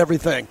 Congrats on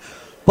everything.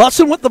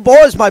 Busting with the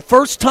boys, my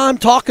first time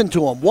talking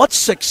to them. What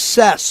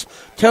success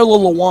Taylor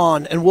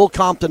Lewan and Will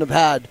Compton have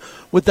had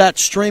with that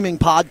streaming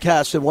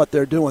podcast and what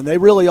they're doing. They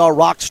really are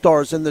rock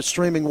stars in the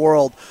streaming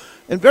world.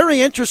 And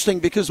very interesting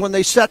because when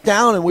they sat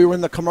down and we were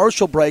in the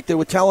commercial break, they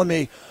were telling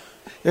me,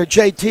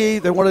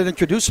 JT, they wanted to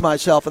introduce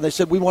myself, and they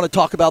said, we want to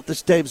talk about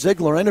this Dave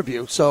Ziegler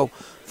interview. So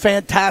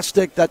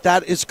fantastic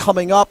that is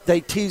coming up. They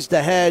teased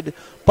ahead.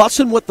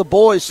 Bussin' with the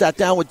boys sat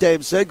down with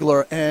Dave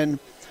Ziegler, and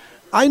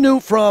I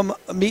knew from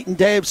meeting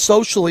Dave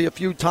socially a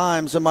few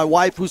times, and my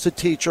wife, who's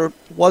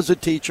was a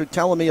teacher,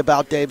 telling me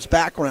about Dave's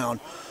background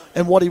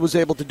and what he was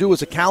able to do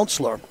as a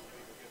counselor.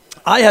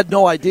 I had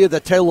no idea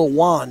that Taylor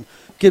Lewan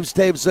gives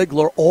Dave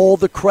Ziegler all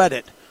the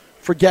credit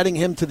for getting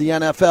him to the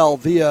NFL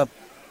via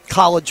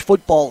college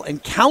football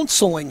and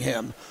counseling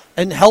him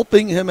and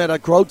helping him at a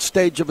growth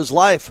stage of his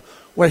life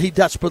where he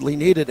desperately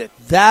needed it.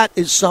 That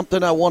is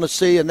something I want to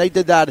see, and they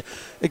did that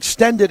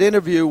extended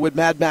interview with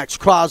Mad Max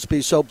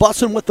Crosby. So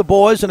bussin' with the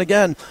boys, and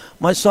again,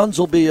 my sons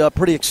will be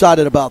pretty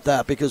excited about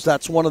that because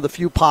that's one of the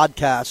few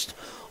podcasts,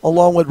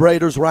 along with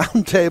Raiders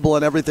Roundtable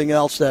and everything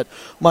else, that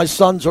my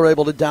sons are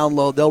able to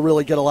download. They'll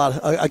really get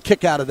a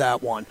kick out of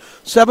that one.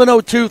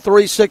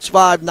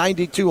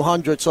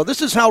 702-365-9200. So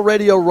this is how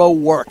Radio Row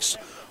works.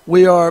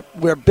 We're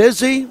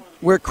busy,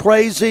 we're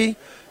crazy,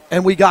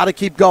 and we got to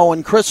keep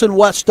going. Chris in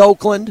West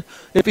Oakland,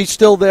 if he's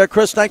still there.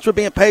 Chris, thanks for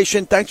being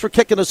patient. Thanks for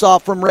kicking us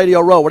off from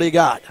Radio Row. What do you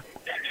got?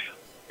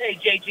 Hey,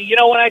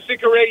 JT, when I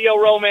think of Radio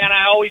Row, man,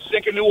 I always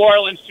think of New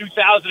Orleans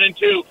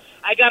 2002.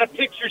 I got a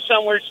picture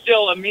somewhere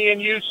still of me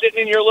and you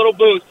sitting in your little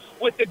booth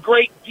with the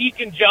great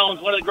Deacon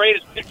Jones, one of the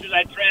greatest pictures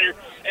I'd treasure.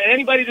 And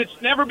anybody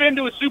that's never been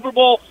to a Super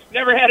Bowl,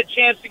 never had a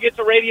chance to get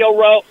to Radio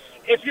Row,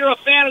 if you're a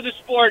fan of the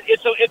sport,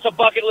 it's a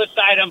bucket list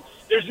item.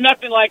 There's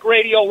nothing like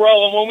Radio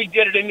Row, and when we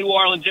did it in New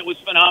Orleans, it was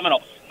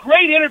phenomenal.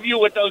 Great interview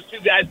with those two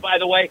guys, by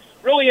the way.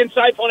 Really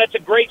insightful, and that's a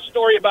great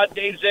story about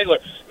Dave Ziegler.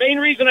 Main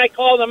reason I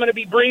called, I'm going to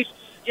be brief.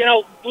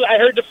 I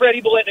heard the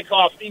Freddie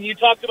Biletnikoff, and you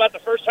talked about the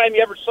first time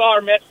you ever saw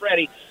or met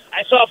Freddie.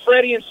 I saw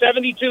Freddie in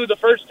 '72 the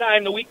first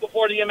time, the week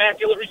before the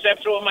Immaculate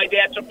Reception when my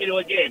dad took me to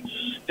a game.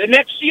 The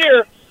next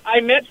year, I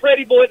met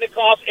Freddie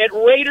Biletnikoff at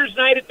Raiders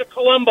Night at the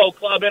Colombo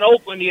Club in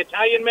Oakland, the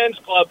Italian men's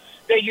club.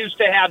 They used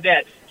to have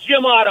that.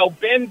 Jim Otto,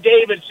 Ben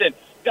Davidson,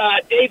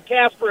 Dave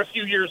Casper a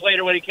few years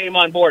later when he came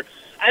on board.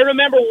 I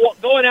remember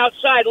going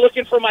outside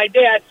looking for my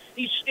dad.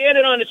 He's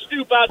standing on the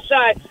stoop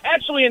outside,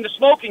 actually in the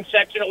smoking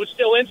section. It was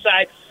still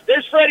inside.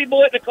 There's Freddie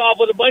Biletnikoff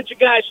with a bunch of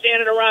guys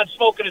standing around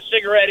smoking a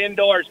cigarette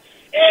indoors.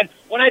 And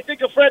when I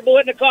think of Fred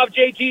Biletnikoff,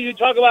 JT, you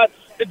talk about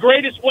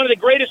one of the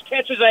greatest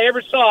catches I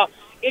ever saw.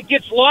 It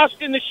gets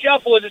lost in the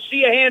shuffle as a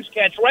sea of hands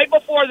catch right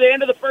before the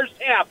end of the first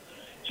half.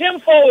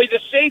 Tim Foley, the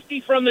safety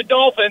from the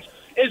Dolphins,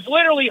 is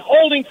literally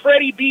holding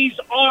Freddie B's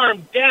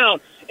arm down.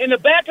 In the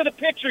back of the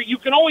picture, you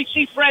can only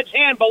see Fred's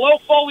hand below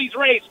Foley's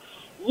waist.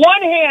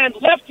 One hand,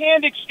 left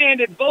hand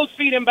extended, both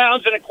feet in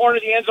bounds in a corner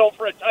of the end zone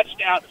for a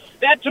touchdown.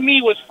 That, to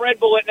me, was Fred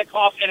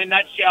Biletnikoff in a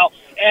nutshell.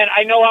 And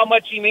I know how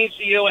much he means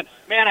to you. And,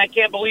 man, I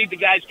can't believe the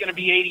guy's going to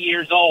be 80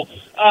 years old.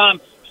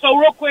 So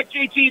real quick,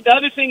 JT, the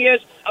other thing is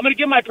I'm going to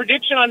give my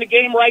prediction on the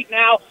game right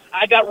now.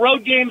 I got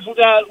road games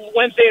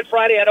Wednesday and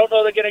Friday. I don't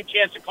know they're getting a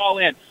chance to call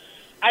in.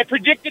 I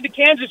predicted the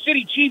Kansas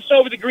City Chiefs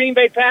over the Green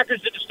Bay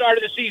Packers at the start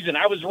of the season.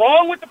 I was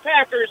wrong with the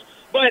Packers,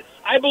 but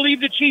I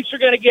believe the Chiefs are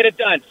going to get it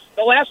done.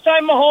 The last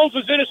time Mahomes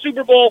was in a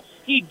Super Bowl,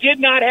 he did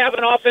not have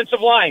an offensive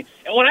line.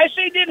 And when I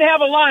say didn't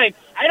have a line,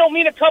 I don't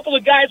mean a couple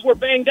of guys were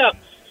banged up.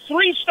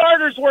 3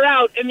 starters were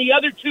out, and the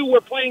other 2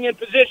 were playing in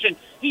position.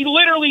 He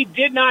literally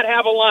did not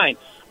have a line.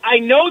 I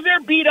know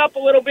they're beat up a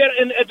little bit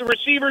at the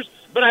receivers,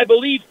 but I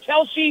believe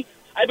Kelsey,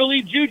 I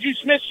believe Juju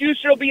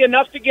Smith-Schuster will be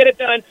enough to get it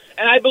done,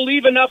 and I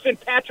believe enough in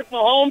Patrick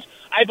Mahomes.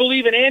 I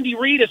believe in Andy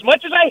Reid. As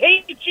much as I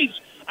hate the Chiefs,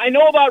 I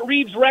know about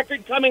Reid's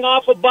record coming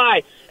off a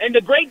bye. And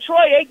the great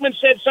Troy Aikman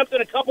said something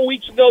a couple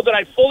weeks ago that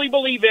I fully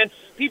believe in.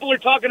 People are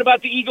talking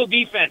about the Eagle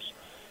defense.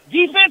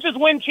 Defenses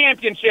win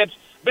championships,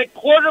 but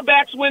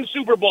quarterbacks win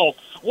Super Bowls.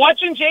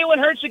 Watching Jalen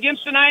Hurts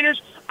against the Niners,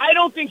 I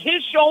don't think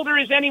his shoulder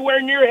is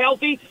anywhere near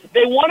healthy.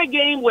 They won a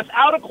game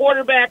without a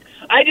quarterback.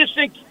 I just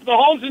think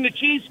Mahomes and the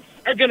Chiefs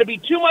are going to be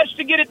too much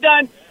to get it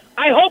done.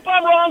 I hope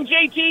I'm wrong,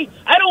 JT.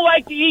 I don't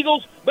like the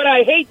Eagles, but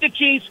I hate the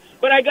Chiefs.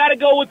 But I got to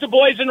go with the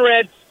boys in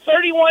red.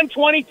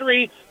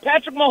 31-23.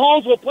 Patrick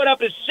Mahomes will put up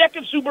his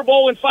second Super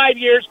Bowl in 5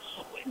 years.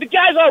 The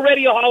guy's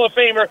already a Hall of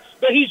Famer,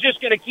 but he's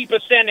just going to keep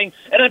ascending.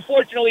 And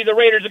unfortunately, the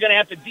Raiders are going to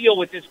have to deal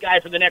with this guy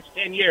for the next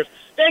 10 years.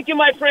 Thank you,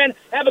 my friend.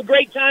 Have a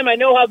great time. I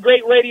know how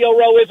great Radio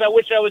Row is. I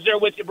wish I was there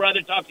with you,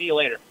 brother. Talk to you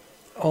later.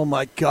 Oh,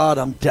 my God,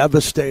 I'm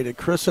devastated.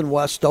 Chris in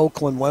West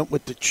Oakland went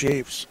with the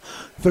Chiefs.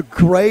 The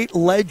great,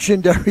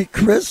 legendary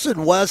Chris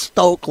in West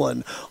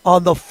Oakland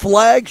on the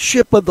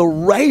flagship of the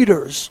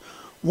Raiders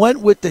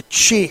went with the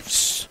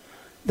Chiefs.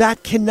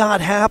 That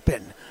cannot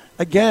happen.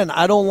 Again,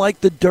 I don't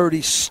like the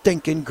dirty,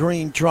 stinking,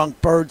 green,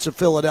 drunk birds of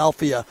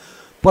Philadelphia,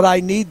 but I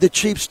need the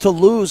Chiefs to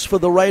lose for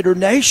the Raider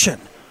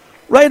Nation.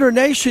 Raider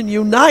Nation,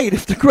 unite.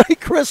 If the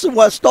great Chris in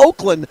West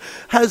Oakland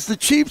has the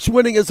Chiefs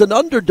winning as an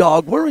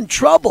underdog, we're in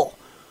trouble.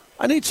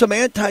 I need some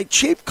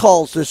anti-Chief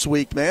calls this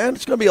week, man.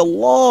 It's going to be a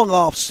long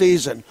off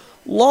season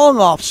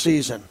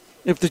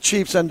if the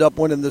Chiefs end up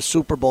winning the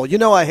Super Bowl. You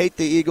know I hate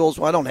the Eagles.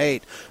 Well, I don't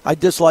hate. I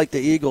dislike the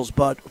Eagles,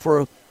 but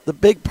for the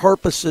big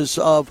purposes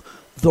of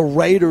the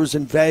Raiders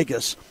in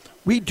Vegas,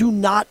 we do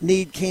not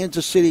need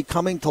Kansas City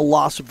coming to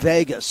Las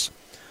Vegas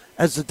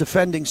as the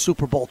defending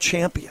Super Bowl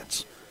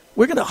champions.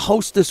 We're going to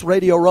host this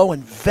Radio Row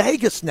in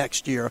Vegas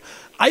next year.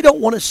 I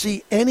don't want to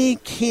see any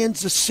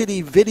Kansas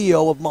City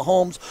video of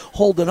Mahomes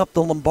holding up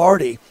the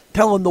Lombardi,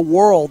 telling the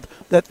world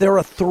that they're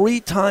a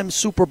 3-time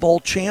Super Bowl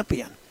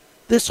champion.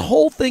 This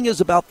whole thing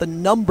is about the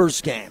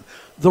numbers game.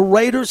 The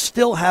Raiders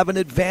still have an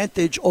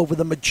advantage over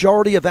the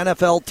majority of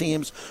NFL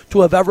teams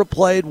to have ever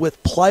played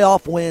with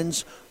playoff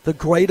wins, the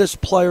greatest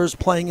players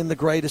playing in the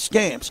greatest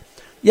games.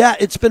 Yeah,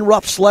 it's been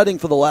rough sledding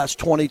for the last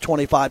 20,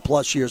 25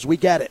 plus years. We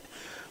get it.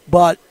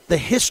 But the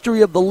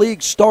history of the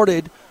league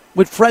started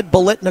with Fred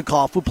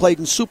Biletnikoff, who played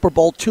in Super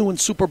Bowl II and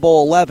Super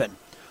Bowl XI.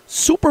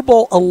 Super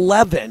Bowl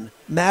XI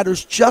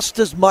matters just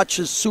as much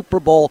as Super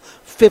Bowl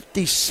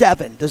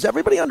 57. Does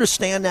everybody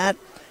understand that?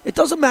 It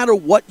doesn't matter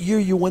what year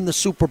you win the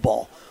Super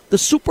Bowl. The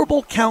Super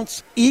Bowl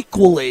counts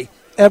equally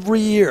every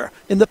year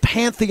in the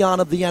pantheon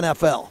of the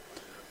NFL.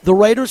 The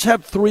Raiders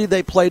have 3,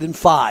 they played in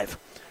 5.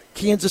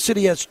 Kansas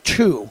City has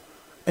 2,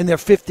 and they're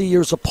 50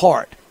 years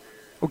apart.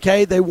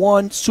 Okay, they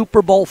won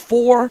Super Bowl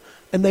 4,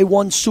 and they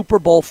won Super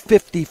Bowl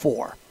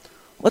 54.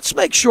 Let's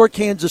make sure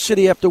Kansas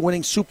City, after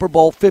winning Super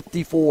Bowl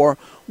 54,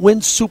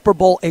 wins Super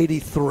Bowl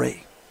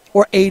 83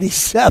 or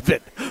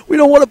 87. We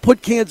don't want to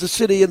put Kansas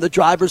City in the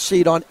driver's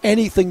seat on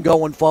anything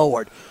going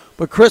forward.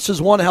 But Chris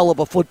is one hell of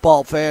a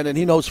football fan, and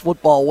he knows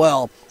football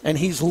well, and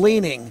he's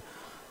leaning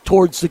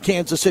towards the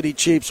Kansas City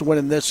Chiefs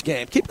winning this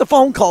game. Keep the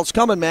phone calls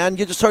coming, man.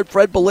 You just heard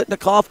Fred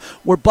Biletnikoff.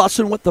 We're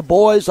bussing with the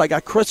boys. I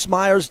got Chris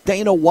Myers,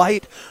 Dana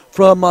White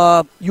from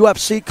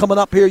UFC coming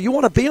up here. You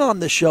want to be on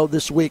this show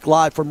this week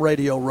live from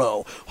Radio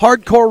Row.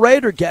 Hardcore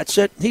Raider gets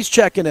it. He's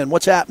checking in.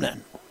 What's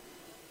happening?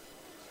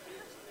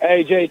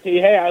 Hey, JT.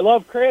 Hey, I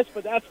love Chris,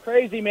 but that's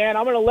crazy, man.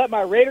 I'm going to let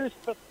my Raiders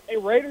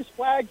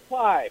flag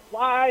fly.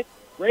 Fly,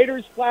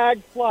 Raiders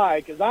flag fly,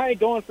 because I ain't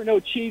going for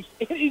no Chiefs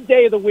any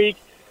day of the week.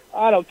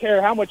 I don't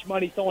care how much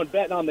money someone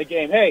betting on the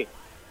game. Hey,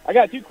 I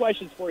got 2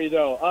 questions for you,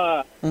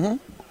 though.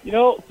 You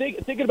know,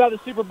 thinking about the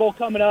Super Bowl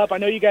coming up, I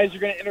know you guys are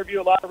going to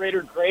interview a lot of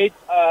Raider greats.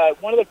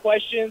 One of the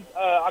questions,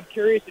 I'm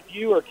curious if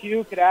you or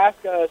Q could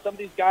ask some of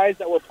these guys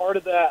that were part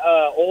of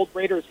the old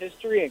Raiders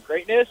history and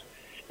greatness,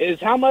 is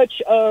how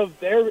much of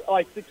their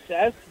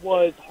success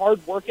was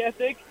hard work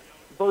ethic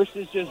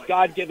versus just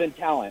God-given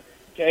talent.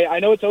 Okay, I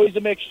know it's always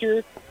a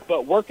mixture,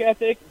 but work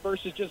ethic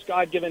versus just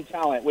God-given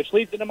talent, which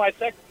leads into my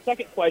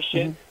second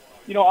question.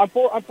 You know, I'm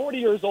 40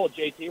 years old,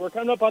 JT. We're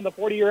coming up on the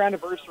 40-year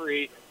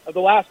anniversary of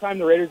the last time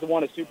the Raiders have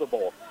won a Super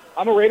Bowl.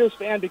 I'm a Raiders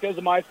fan because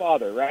of my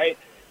father, right?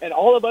 And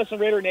all of us in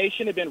Raider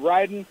Nation have been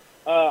riding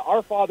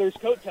our father's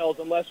coattails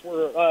unless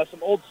we're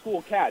some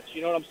old-school cats,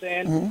 you know what I'm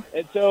saying?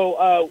 And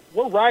so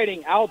we're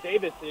riding Al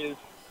Davis's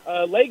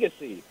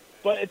legacy.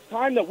 But it's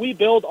time that we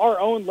build our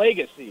own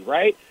legacy,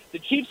 right? the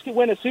Chiefs could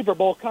win a Super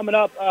Bowl coming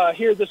up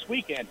here this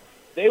weekend.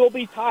 They will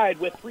be tied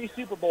with 3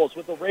 Super Bowls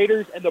with the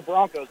Raiders and the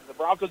Broncos. The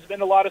Broncos have been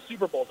to a lot of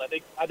Super Bowls.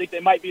 I think they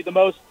might be the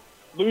most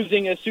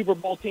losing a Super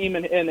Bowl team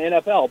in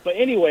NFL. But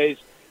anyways,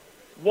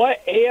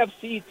 what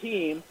AFC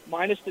team,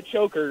 minus the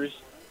chokers,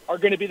 are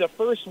going to be the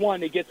first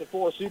one to get to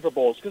 4 Super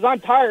Bowls? Because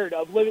I'm tired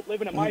of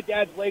living in my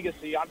dad's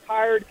legacy. I'm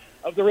tired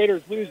of the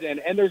Raiders losing,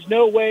 and there's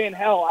no way in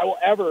hell I will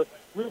ever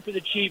root for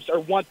the Chiefs or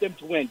want them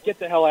to win. Get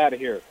the hell out of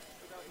here.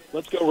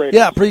 Let's go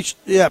Raiders.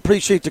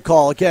 Appreciate the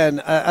call. Again,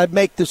 I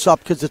make this up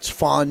because it's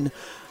fun,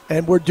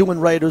 and we're doing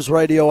Raiders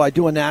radio. I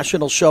do a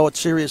national show at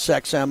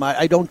SiriusXM.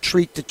 I don't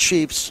treat the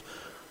Chiefs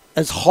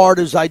as hard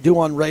as I do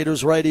on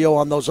Raiders radio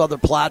on those other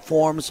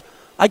platforms.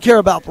 I care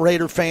about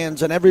Raider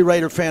fans, and every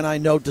Raider fan I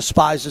know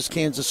despises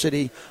Kansas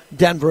City,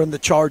 Denver, and the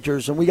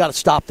Chargers, and we got to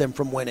stop them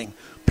from winning,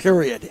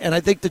 period. And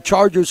I think the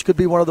Chargers could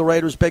be one of the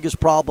Raiders' biggest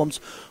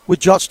problems with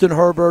Justin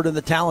Herbert and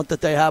the talent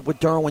that they have with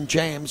Derwin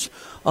James.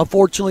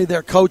 Unfortunately,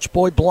 their coach,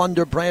 Boy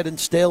Blunder, Brandon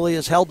Staley,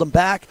 has held them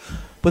back,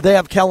 but they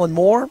have Kellen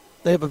Moore.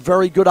 They have a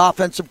very good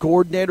offensive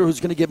coordinator who's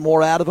going to get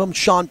more out of him.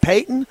 Sean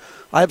Payton,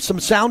 I have some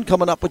sound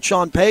coming up with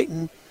Sean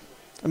Payton.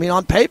 I mean,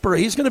 on paper,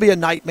 he's going to be a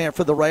nightmare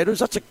for the Raiders.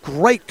 That's a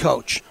great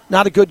coach.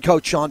 Not a good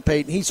coach, Sean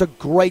Payton. He's a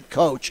great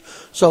coach.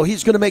 So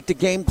he's going to make the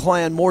game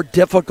plan more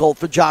difficult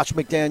for Josh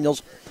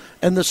McDaniels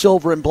and the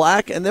Silver and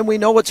Black. And then we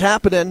know what's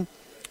happening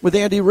with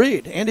Andy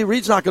Reid. Andy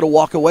Reid's not going to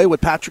walk away with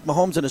Patrick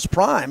Mahomes in his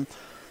prime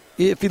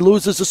if he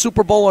loses the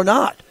Super Bowl or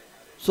not.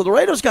 So the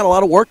Raiders got a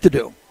lot of work to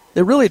do.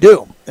 They really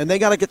do. And they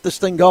got to get this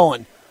thing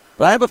going.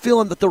 But I have a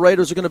feeling that the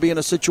Raiders are going to be in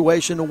a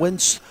situation to win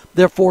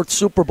their 4th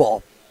Super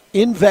Bowl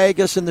in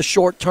Vegas in the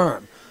short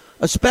term,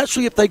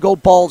 especially if they go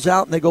balls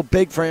out and they go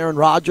big for Aaron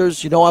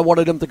Rodgers. You know, I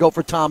wanted them to go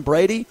for Tom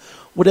Brady.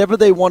 Whatever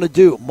they want to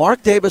do.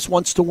 Mark Davis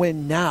wants to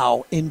win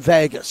now in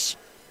Vegas.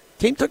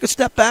 Team took a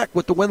step back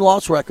with the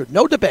win-loss record.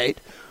 No debate,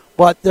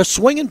 but they're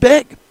swinging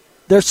big.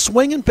 They're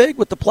swinging big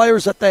with the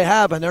players that they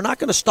have, and they're not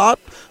going to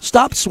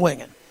stop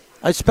swinging.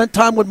 I spent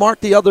time with Mark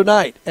the other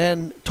night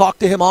and talked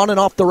to him on and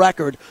off the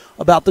record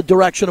about the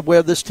direction of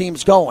where this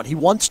team's going. He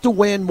wants to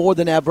win more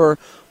than ever.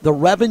 The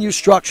revenue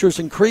structure's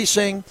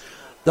increasing.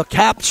 The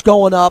cap's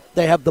going up.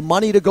 They have the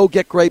money to go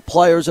get great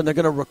players, and they're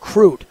going to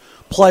recruit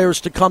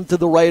players to come to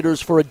the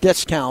Raiders for a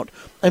discount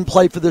and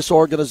play for this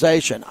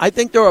organization. I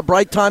think there are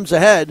bright times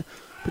ahead,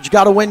 but you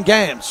got to win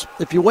games.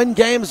 If you win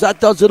games,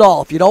 that does it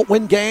all. If you don't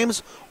win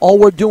games, all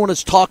we're doing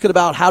is talking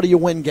about how do you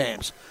win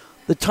games.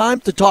 The time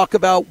to talk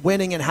about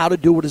winning and how to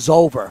do it is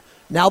over.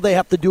 Now they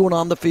have to do it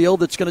on the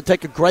field. It's going to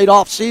take a great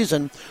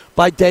offseason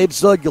by Dave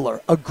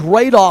Ziegler. A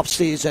great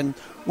offseason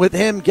with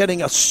him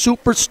getting a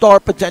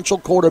superstar potential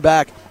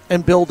quarterback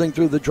and building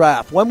through the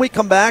draft. When we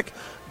come back,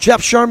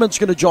 Jeff Sherman's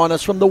going to join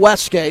us from the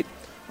Westgate.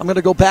 I'm going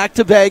to go back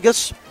to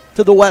Vegas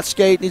to the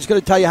Westgate, and he's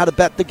going to tell you how to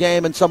bet the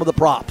game and some of the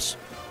props.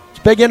 It's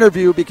a big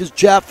interview because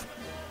Jeff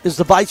is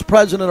the vice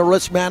president of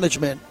risk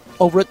management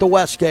over at the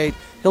Westgate.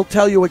 He'll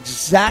tell you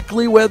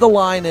exactly where the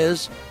line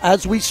is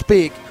as we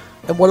speak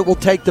and what it will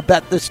take to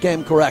bet this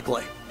game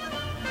correctly.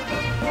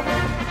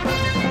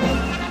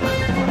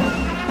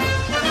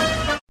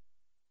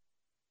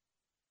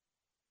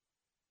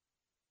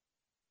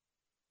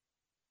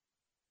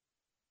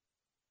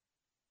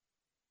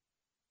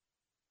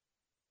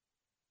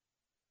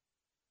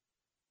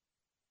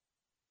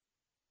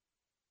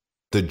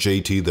 The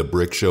JT the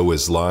Brick Show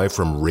is live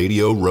from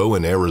Radio Row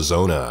in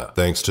Arizona,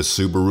 thanks to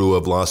Subaru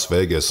of Las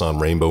Vegas on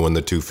Rainbow and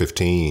the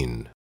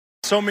 215.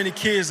 So many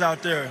kids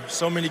out there,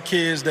 so many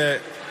kids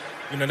that,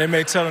 you know, they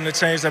may tell them to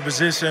change their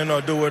position or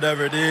do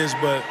whatever it is,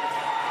 but,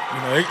 you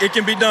know, it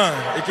can be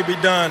done. It can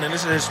be done, and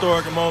it's a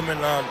historic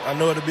moment. I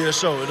know it'll be a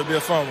show. It'll be a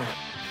fun one.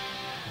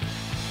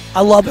 I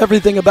love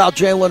everything about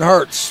Jalen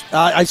Hurts.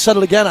 I said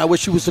it again. I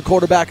wish he was the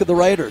quarterback of the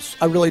Raiders.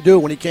 I really do.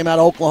 When he came out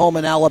of Oklahoma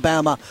and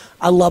Alabama,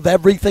 I love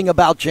everything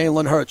about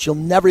Jalen Hurts. You'll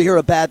never hear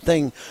a bad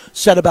thing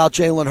said about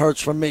Jalen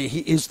Hurts from me. He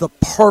is the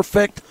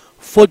perfect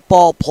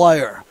football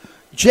player.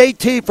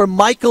 JT from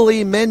Michael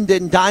E.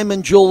 Minden,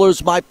 Diamond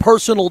Jewelers, my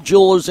personal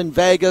jewelers in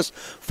Vegas.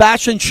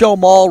 Fashion Show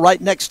Mall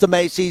right next to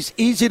Macy's.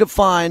 Easy to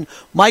find.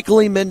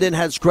 Michael E. Minden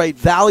has great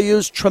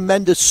values,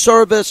 tremendous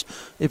service.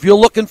 If you're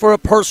looking for a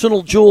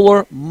personal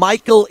jeweler,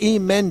 Michael E.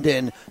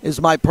 Minden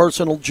is my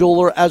personal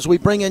jeweler. As we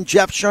bring in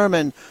Jeff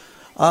Sherman,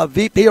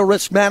 VP of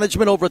Risk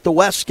Management over at the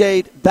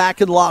Westgate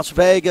back in Las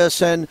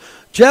Vegas. And,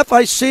 Jeff,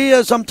 I see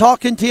as I'm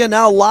talking to you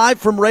now live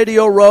from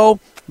Radio Row,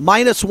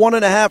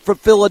 -1.5 for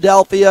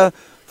Philadelphia.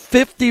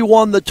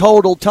 51 the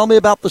total. Tell me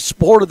about the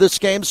sport of this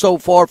game so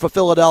far for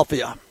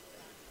Philadelphia.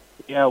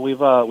 Yeah, we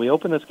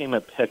opened this game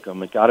at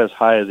Pick'em. It got as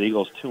high as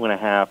Eagles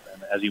 2.5,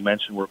 and as you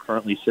mentioned, we're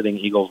currently sitting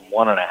Eagles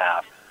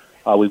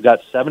 1.5. We've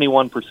got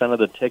 71% of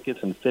the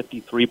tickets and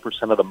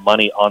 53% of the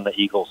money on the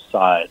Eagles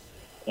side.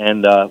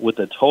 And with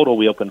the total,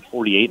 we opened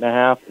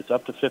 48.5. It's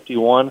up to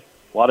 51.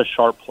 A lot of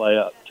sharp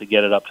play to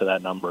get it up to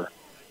that number.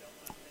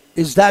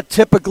 Is that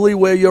typically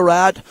where you're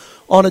at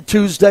on a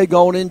Tuesday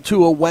going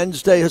into a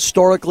Wednesday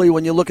historically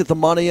when you look at the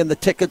money and the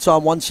tickets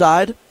on one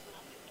side?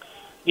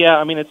 Yeah,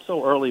 I mean, it's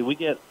so early. We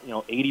get,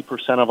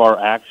 80% of our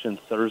action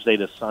Thursday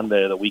to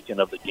Sunday, the weekend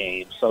of the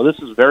game. So this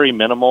is very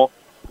minimal.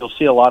 You'll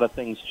see a lot of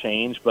things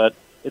change, but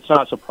it's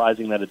not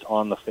surprising that it's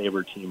on the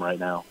favored team right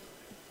now.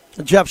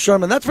 Jeff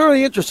Sherman, that's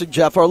very interesting,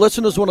 Jeff. Our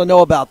listeners want to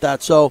know about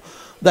that. So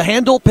the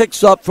handle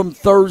picks up from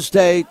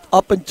Thursday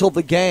up until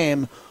the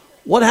game.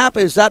 What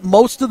happened? Is that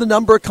most of the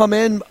number come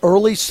in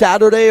early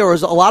Saturday, or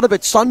is a lot of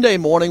it Sunday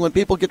morning when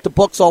people get the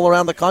books all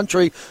around the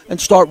country and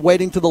start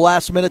waiting to the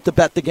last minute to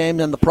bet the game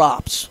and the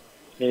props?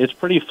 It's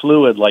pretty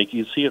fluid. Like,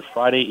 you see it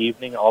Friday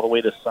evening all the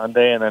way to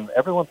Sunday, and then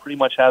everyone pretty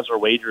much has their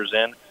wagers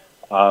in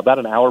about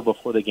an hour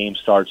before the game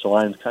starts. The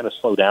lines kind of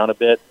slow down a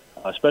bit,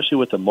 especially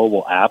with the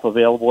mobile app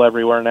available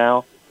everywhere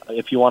now.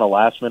 If you want a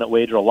last-minute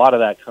wager, a lot of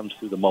that comes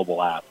through the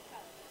mobile app.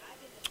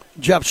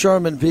 Jeff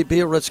Sherman,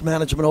 VP of Risk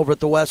Management over at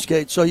the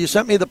Westgate. So you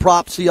sent me the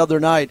props the other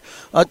night.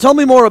 Tell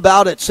me more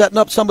about it, setting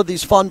up some of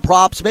these fun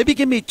props. Maybe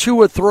give me 2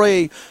 or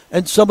 3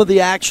 and some of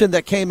the action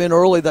that came in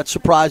early that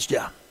surprised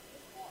you.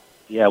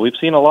 Yeah, we've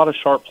seen a lot of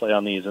sharp play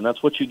on these, and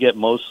that's what you get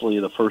mostly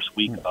the first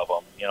week of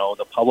them.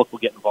 The public will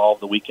get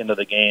involved the weekend of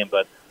the game,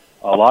 but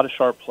a lot of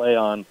sharp play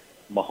on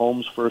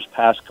Mahomes' first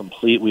pass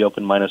complete. We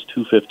opened minus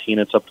 215.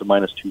 It's up to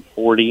minus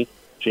 240.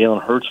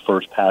 Jalen Hurts'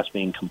 first pass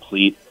being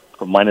complete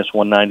from minus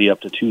 190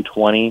 up to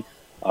 220.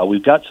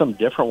 We've got some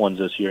different ones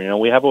this year.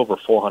 We have over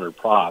 400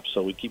 props,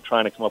 so we keep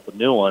trying to come up with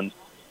new ones.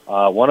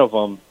 One of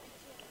them,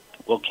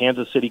 will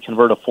Kansas City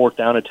convert a 4th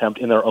down attempt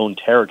in their own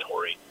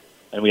territory?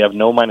 And we have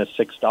no minus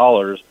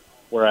 $6,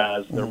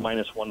 whereas they're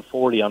minus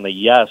 140 on the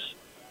yes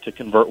to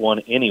convert one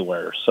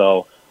anywhere.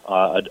 So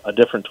a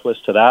different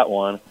twist to that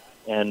one.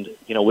 And,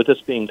 with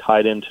this being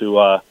tied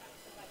into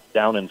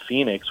down in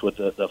Phoenix with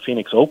the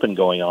Phoenix Open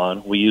going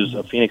on, we use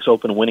a Phoenix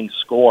Open winning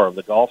score of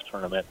the golf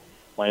tournament,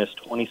 minus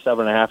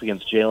 27.5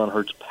 against Jalen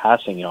Hurts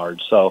passing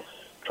yards. So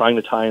trying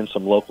to tie in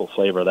some local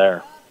flavor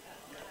there.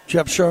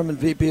 Jeff Sherman,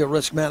 VP of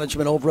Risk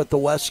Management over at the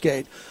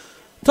Westgate.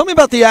 Tell me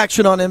about the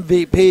action on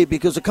MVP,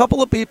 because a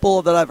couple of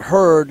people that I've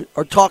heard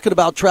are talking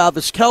about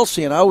Travis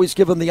Kelce, and I always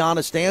give them the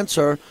honest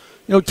answer.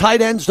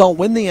 Tight ends don't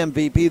win the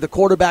MVP. The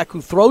quarterback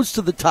who throws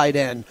to the tight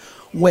end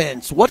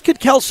wins. What could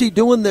Kelce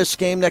do in this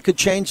game that could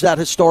change that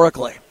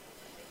historically?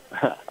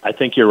 I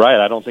think you're right.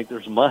 I don't think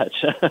there's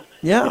much.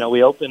 Yeah.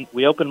 We opened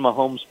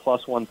Mahomes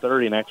plus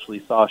 130 and actually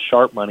saw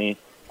sharp money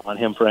on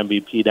him for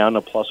MVP down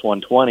to plus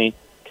 120.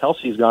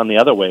 Kelce's gone the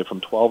other way from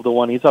 12 to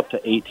 1. He's up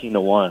to 18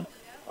 to 1.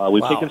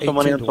 We've taken some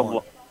money on some.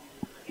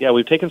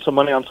 We've taken some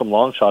money on some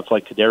long shots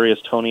like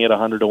Kadarius Toney at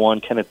 100 to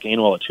 1, Kenneth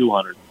Gainwell at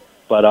 200.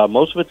 But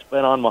most of it's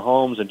been on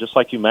Mahomes, and just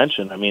like you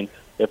mentioned, I mean,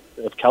 if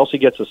Kelce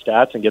gets the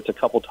stats and gets a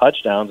couple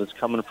touchdowns, it's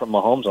coming from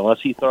Mahomes.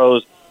 Unless he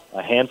throws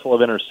a handful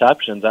of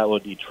interceptions that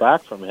would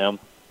detract from him,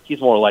 he's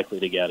more likely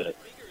to get it.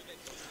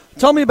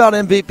 Tell me about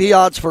MVP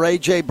odds for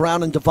A.J.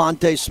 Brown and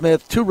Devontae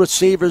Smith, 2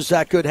 receivers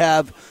that could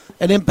have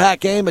an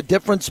impact game, a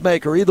difference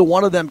maker. Either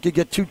one of them could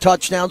get 2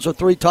 touchdowns or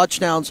 3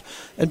 touchdowns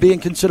and be in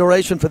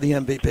consideration for the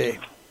MVP.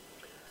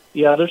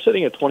 Yeah, they're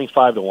sitting at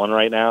 25 to 1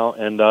 right now,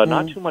 and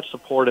not too much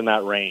support in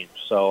that range.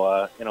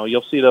 So,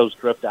 you'll see those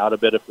drift out a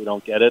bit if we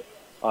don't get it.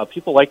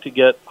 People like to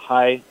get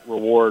high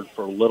reward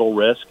for little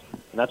risk,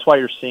 and that's why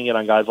you're seeing it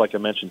on guys like I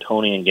mentioned,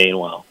 Toney and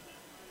Gainwell.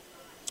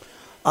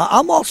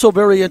 I'm also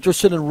very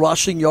interested in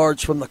rushing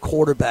yards from the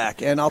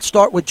quarterback, and I'll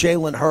start with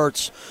Jalen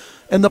Hurts.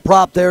 And the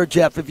prop there,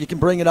 Jeff, if you can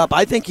bring it up.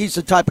 I think he's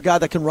the type of guy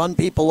that can run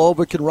people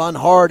over, can run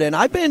hard.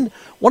 And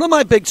one of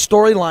my big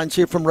storylines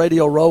here from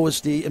Radio Row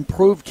is the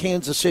improved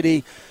Kansas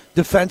City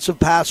defensive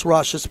pass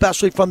rush,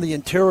 especially from the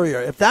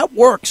interior. If that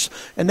works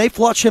and they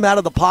flush him out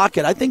of the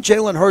pocket, I think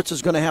Jalen Hurts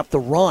is going to have to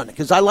run,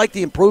 because I like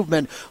the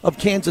improvement of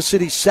Kansas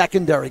City's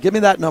secondary. Give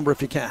me that number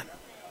if you can.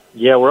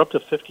 Yeah, we're up to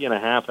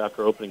 50.5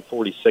 after opening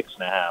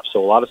 46.5.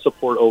 So a lot of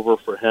support over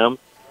for him.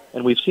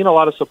 And we've seen a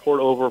lot of support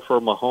over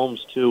for Mahomes,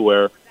 too,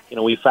 where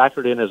we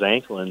factored in his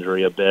ankle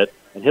injury a bit,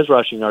 and his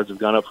rushing yards have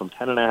gone up from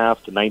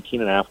 10.5 to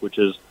 19.5, which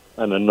is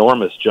an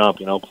enormous jump,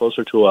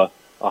 closer to a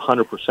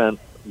 100%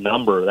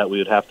 number that we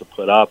would have to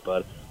put up.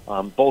 But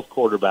both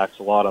quarterbacks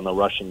a lot on the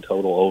rushing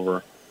total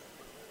over.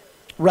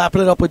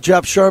 Wrapping it up with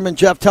Jeff Sherman.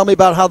 Jeff, tell me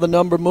about how the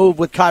number moved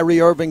with Kyrie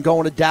Irving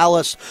going to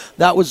Dallas.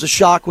 That was a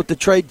shock with the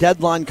trade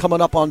deadline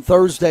coming up on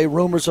Thursday.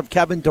 Rumors of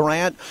Kevin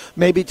Durant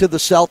maybe to the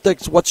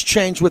Celtics. What's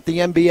changed with the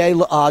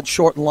NBA odds,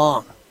 short and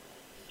long?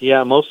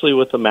 Yeah, mostly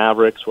with the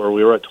Mavericks, where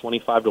we were at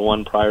 25 to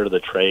 1 prior to the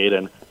trade,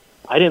 and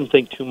I didn't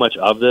think too much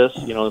of this.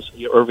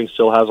 Irving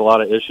still has a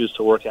lot of issues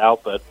to work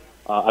out, but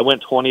I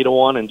went 20 to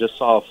 1 and just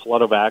saw a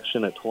flood of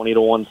action at 20 to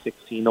 1,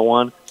 16 to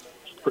 1.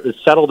 It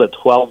settled at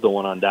 12 to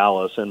 1 on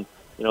Dallas, and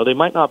they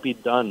might not be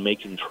done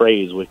making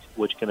trades,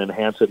 which can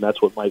enhance it, and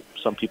that's what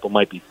some people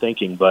might be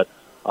thinking. But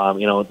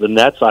the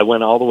Nets, I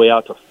went all the way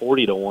out to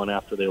 40 to 1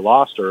 after they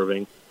lost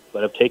Irving,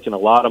 but have taken a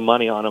lot of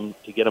money on him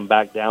to get him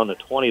back down to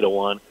 20 to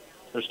 1.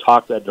 There's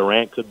talk that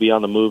Durant could be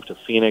on the move to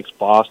Phoenix,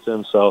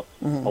 Boston, so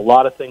a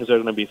lot of things are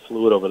going to be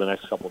fluid over the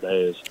next couple of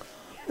days.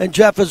 And,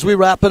 Jeff, as we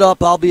wrap it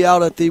up, I'll be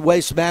out at the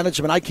Waste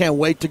Management. I can't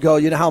wait to go.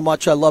 You know how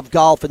much I love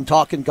golf and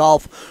talking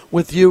golf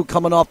with you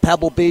coming off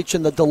Pebble Beach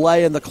and the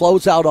delay and the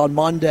closeout on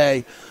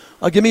Monday.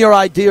 Give me your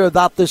idea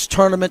about this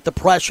tournament, the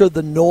pressure,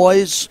 the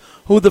noise,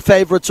 who the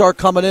favorites are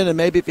coming in, and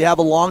maybe if you have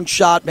a long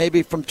shot,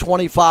 maybe from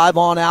 25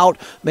 on out,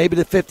 maybe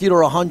to 50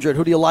 or 100.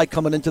 Who do you like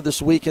coming into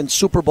this weekend,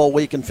 Super Bowl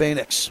week in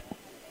Phoenix?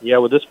 Yeah,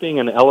 with this being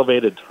an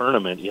elevated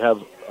tournament, you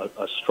have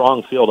a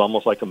strong field,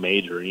 almost like a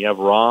major. And you have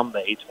Rahm, the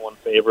 8-1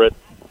 favorite,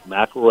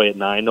 McIlroy at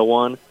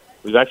 9-1.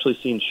 We've actually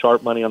seen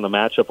sharp money on the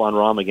matchup on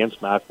Rahm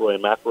against McIlroy,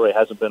 and McIlroy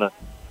hasn't been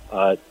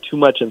too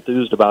much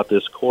enthused about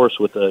this course.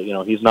 With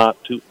he's not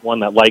one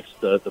that likes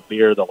the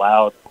beer, the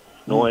loud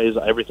noise,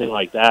 everything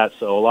like that.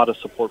 So a lot of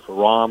support for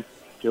Rahm.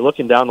 If you're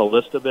looking down the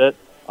list a bit,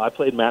 I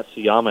played Matt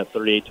Siyama at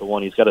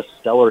 38-1. He's got a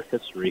stellar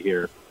history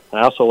here. And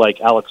I also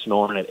like Alex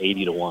Noren at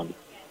 80-1.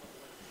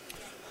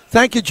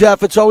 Thank you,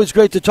 Jeff. It's always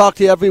great to talk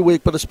to you every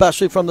week, but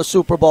especially from the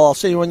Super Bowl. I'll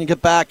see you when you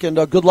get back, and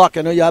good luck.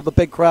 I know you have a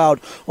big crowd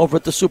over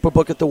at the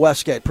Superbook at the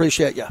Westgate.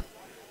 Appreciate you.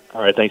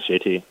 All right, thanks,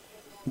 JT.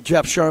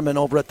 Jeff Sherman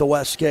over at the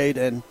Westgate,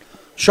 and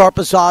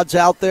sharpest odds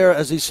out there,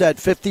 as he said,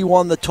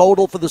 51 the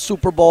total for the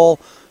Super Bowl.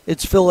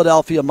 It's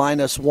Philadelphia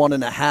minus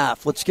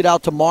 1.5. Let's get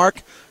out to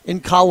Mark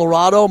in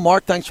Colorado.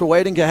 Mark, thanks for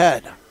waiting. Go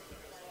ahead.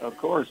 Of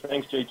course.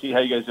 Thanks, JT. How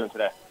you guys doing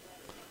today?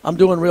 I'm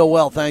doing real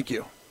well, thank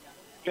you.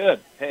 Good.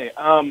 Hey,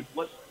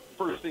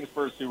 first things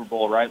first, Super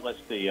Bowl, right? Let's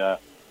see. I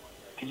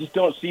just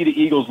don't see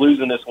the Eagles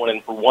losing this one,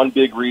 and for one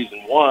big reason.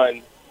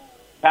 One,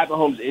 Pat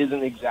Mahomes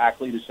isn't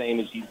exactly the same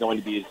as he's going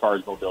to be as far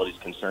as mobility is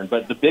concerned.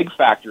 But the big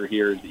factor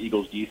here is the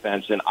Eagles'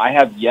 defense, and I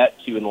have yet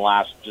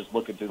to, just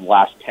looking through the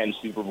last 10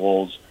 Super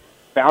Bowls,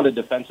 found a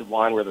defensive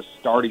line where the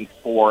starting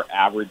four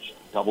averaged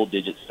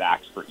double-digit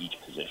sacks for each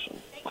position.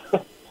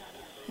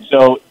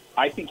 So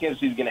I think Kansas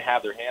City is going to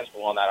have their hands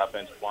full on that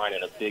offensive line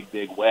in a big,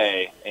 big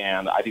way,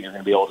 and I think they're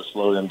going to be able to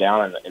slow them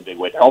down in a big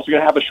way. They're also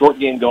going to have a short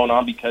game going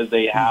on because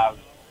they have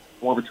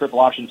more of a triple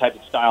option type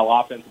of style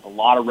offense with a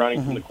lot of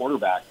running from the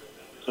quarterback.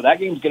 So that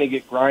game's going to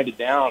get grinded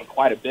down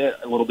quite a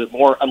little bit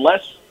more,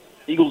 unless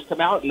Eagles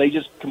come out and they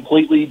just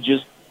completely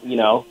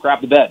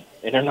crap the bed,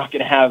 and they're not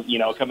going to have,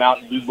 come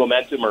out and lose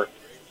momentum or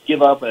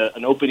give up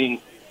an opening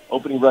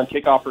run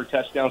kickoff or a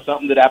touchdown,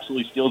 something that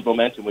absolutely steals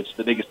momentum, which is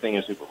the biggest thing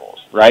in Super Bowls,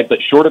 right?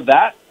 But short of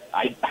that,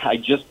 I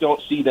just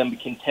don't see them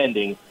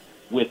contending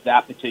with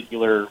that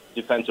particular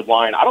defensive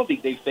line. I don't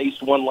think they've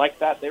faced one like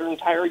that their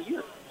entire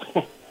year.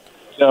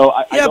 So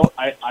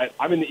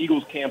I'm in the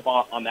Eagles camp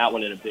on that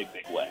one in a big,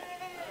 big way.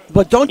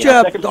 But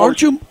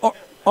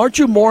aren't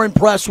you more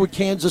impressed with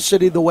Kansas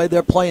City, the way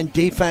they're playing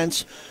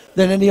defense,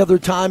 than any other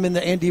time in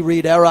the Andy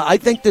Reid era? I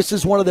think this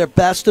is one of their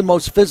best and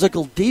most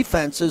physical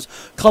defenses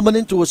coming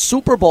into a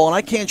Super Bowl, and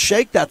I can't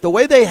shake that. The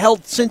way they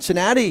held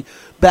Cincinnati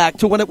back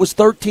to when it was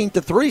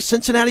 13-3,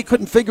 Cincinnati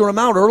couldn't figure them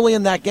out early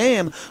in that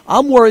game.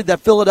 I'm worried that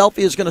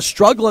Philadelphia is going to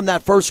struggle in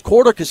that first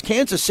quarter because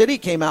Kansas City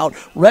came out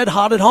red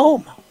hot at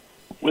home.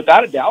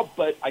 Without a doubt,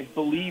 but I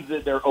believe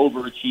that they're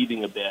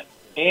overachieving a bit.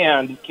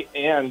 And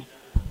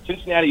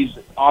Cincinnati's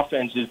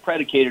offense is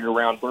predicated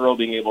around Burrow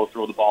being able to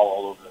throw the ball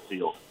all over the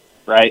field,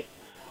 right?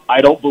 I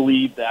don't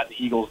believe that the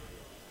Eagles'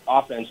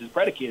 offense is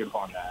predicated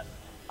upon that.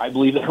 I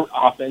believe their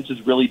offense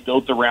is really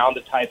built around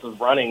the type of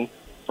running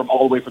from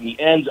all the way from the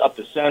ends up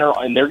the center,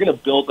 and they're going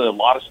to build a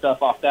lot of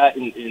stuff off that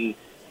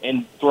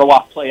and throw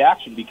off play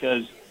action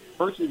because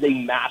Hurts is a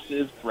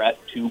massive threat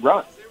to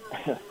run.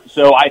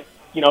 So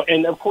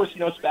and of course,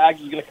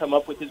 Spags is going to come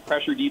up with his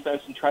pressure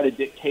defense and try to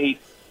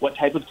dictate what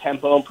type of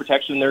tempo and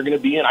protection they're going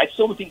to be in. I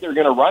still think they're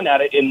going to run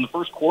at it in the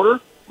first quarter.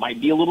 Might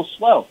be a little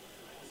slow.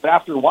 But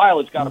after a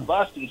while, it's got to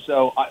bust, and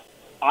so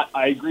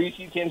I agree with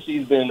you. Kansas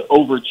City's been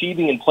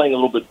overachieving and playing a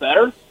little bit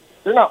better.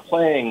 They're not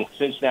playing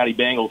Cincinnati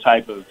Bengal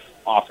type of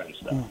offense,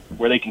 though,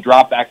 where they can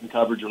drop back in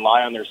coverage,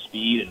 rely on their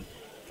speed,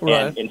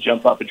 and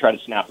jump up and try to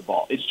snap the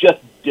ball. It's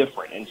just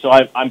different, and so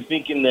I'm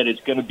thinking that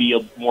it's going to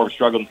be more of a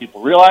struggle than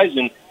people realize.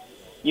 And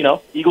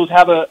Eagles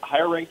have a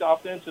higher-ranked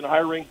offense and a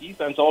higher-ranked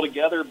defense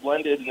altogether,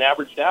 blended and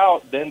averaged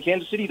out, than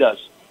Kansas City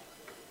does.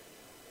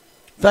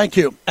 Thank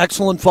you.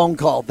 Excellent phone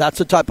call. That's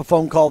the type of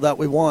phone call that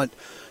we want.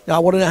 Now, I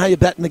want to know how you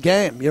bet in the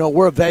game.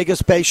 We're a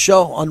Vegas-based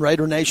show on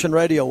Raider Nation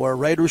Radio. We're a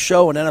Raiders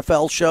show, an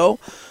NFL show,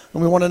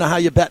 and we want to know how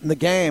you bet in the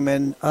game.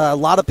 And a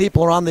lot of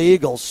people are on the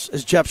Eagles.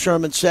 As Jeff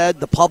Sherman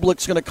said, the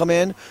public's going to come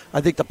in.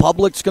 I think the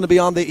public's going to be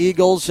on the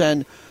Eagles.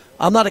 And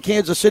I'm not a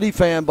Kansas City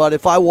fan, but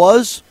if I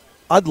was,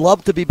 I'd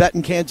love to be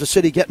betting Kansas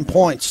City getting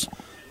points.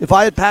 If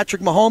I had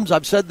Patrick Mahomes,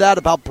 I've said that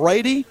about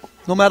Brady.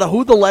 No matter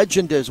who the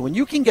legend is, when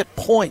you can get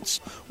points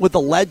with a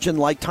legend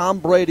like Tom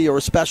Brady or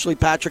especially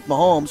Patrick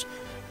Mahomes,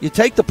 you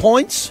take the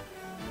points,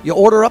 you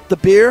order up the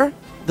beer,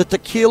 the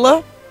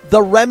tequila,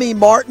 the Remy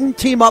Martin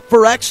Team Up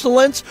for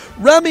Excellence.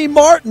 Remy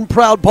Martin,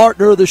 proud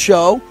partner of the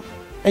show.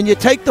 And you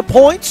take the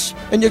points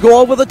and you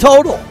go over the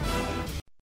total.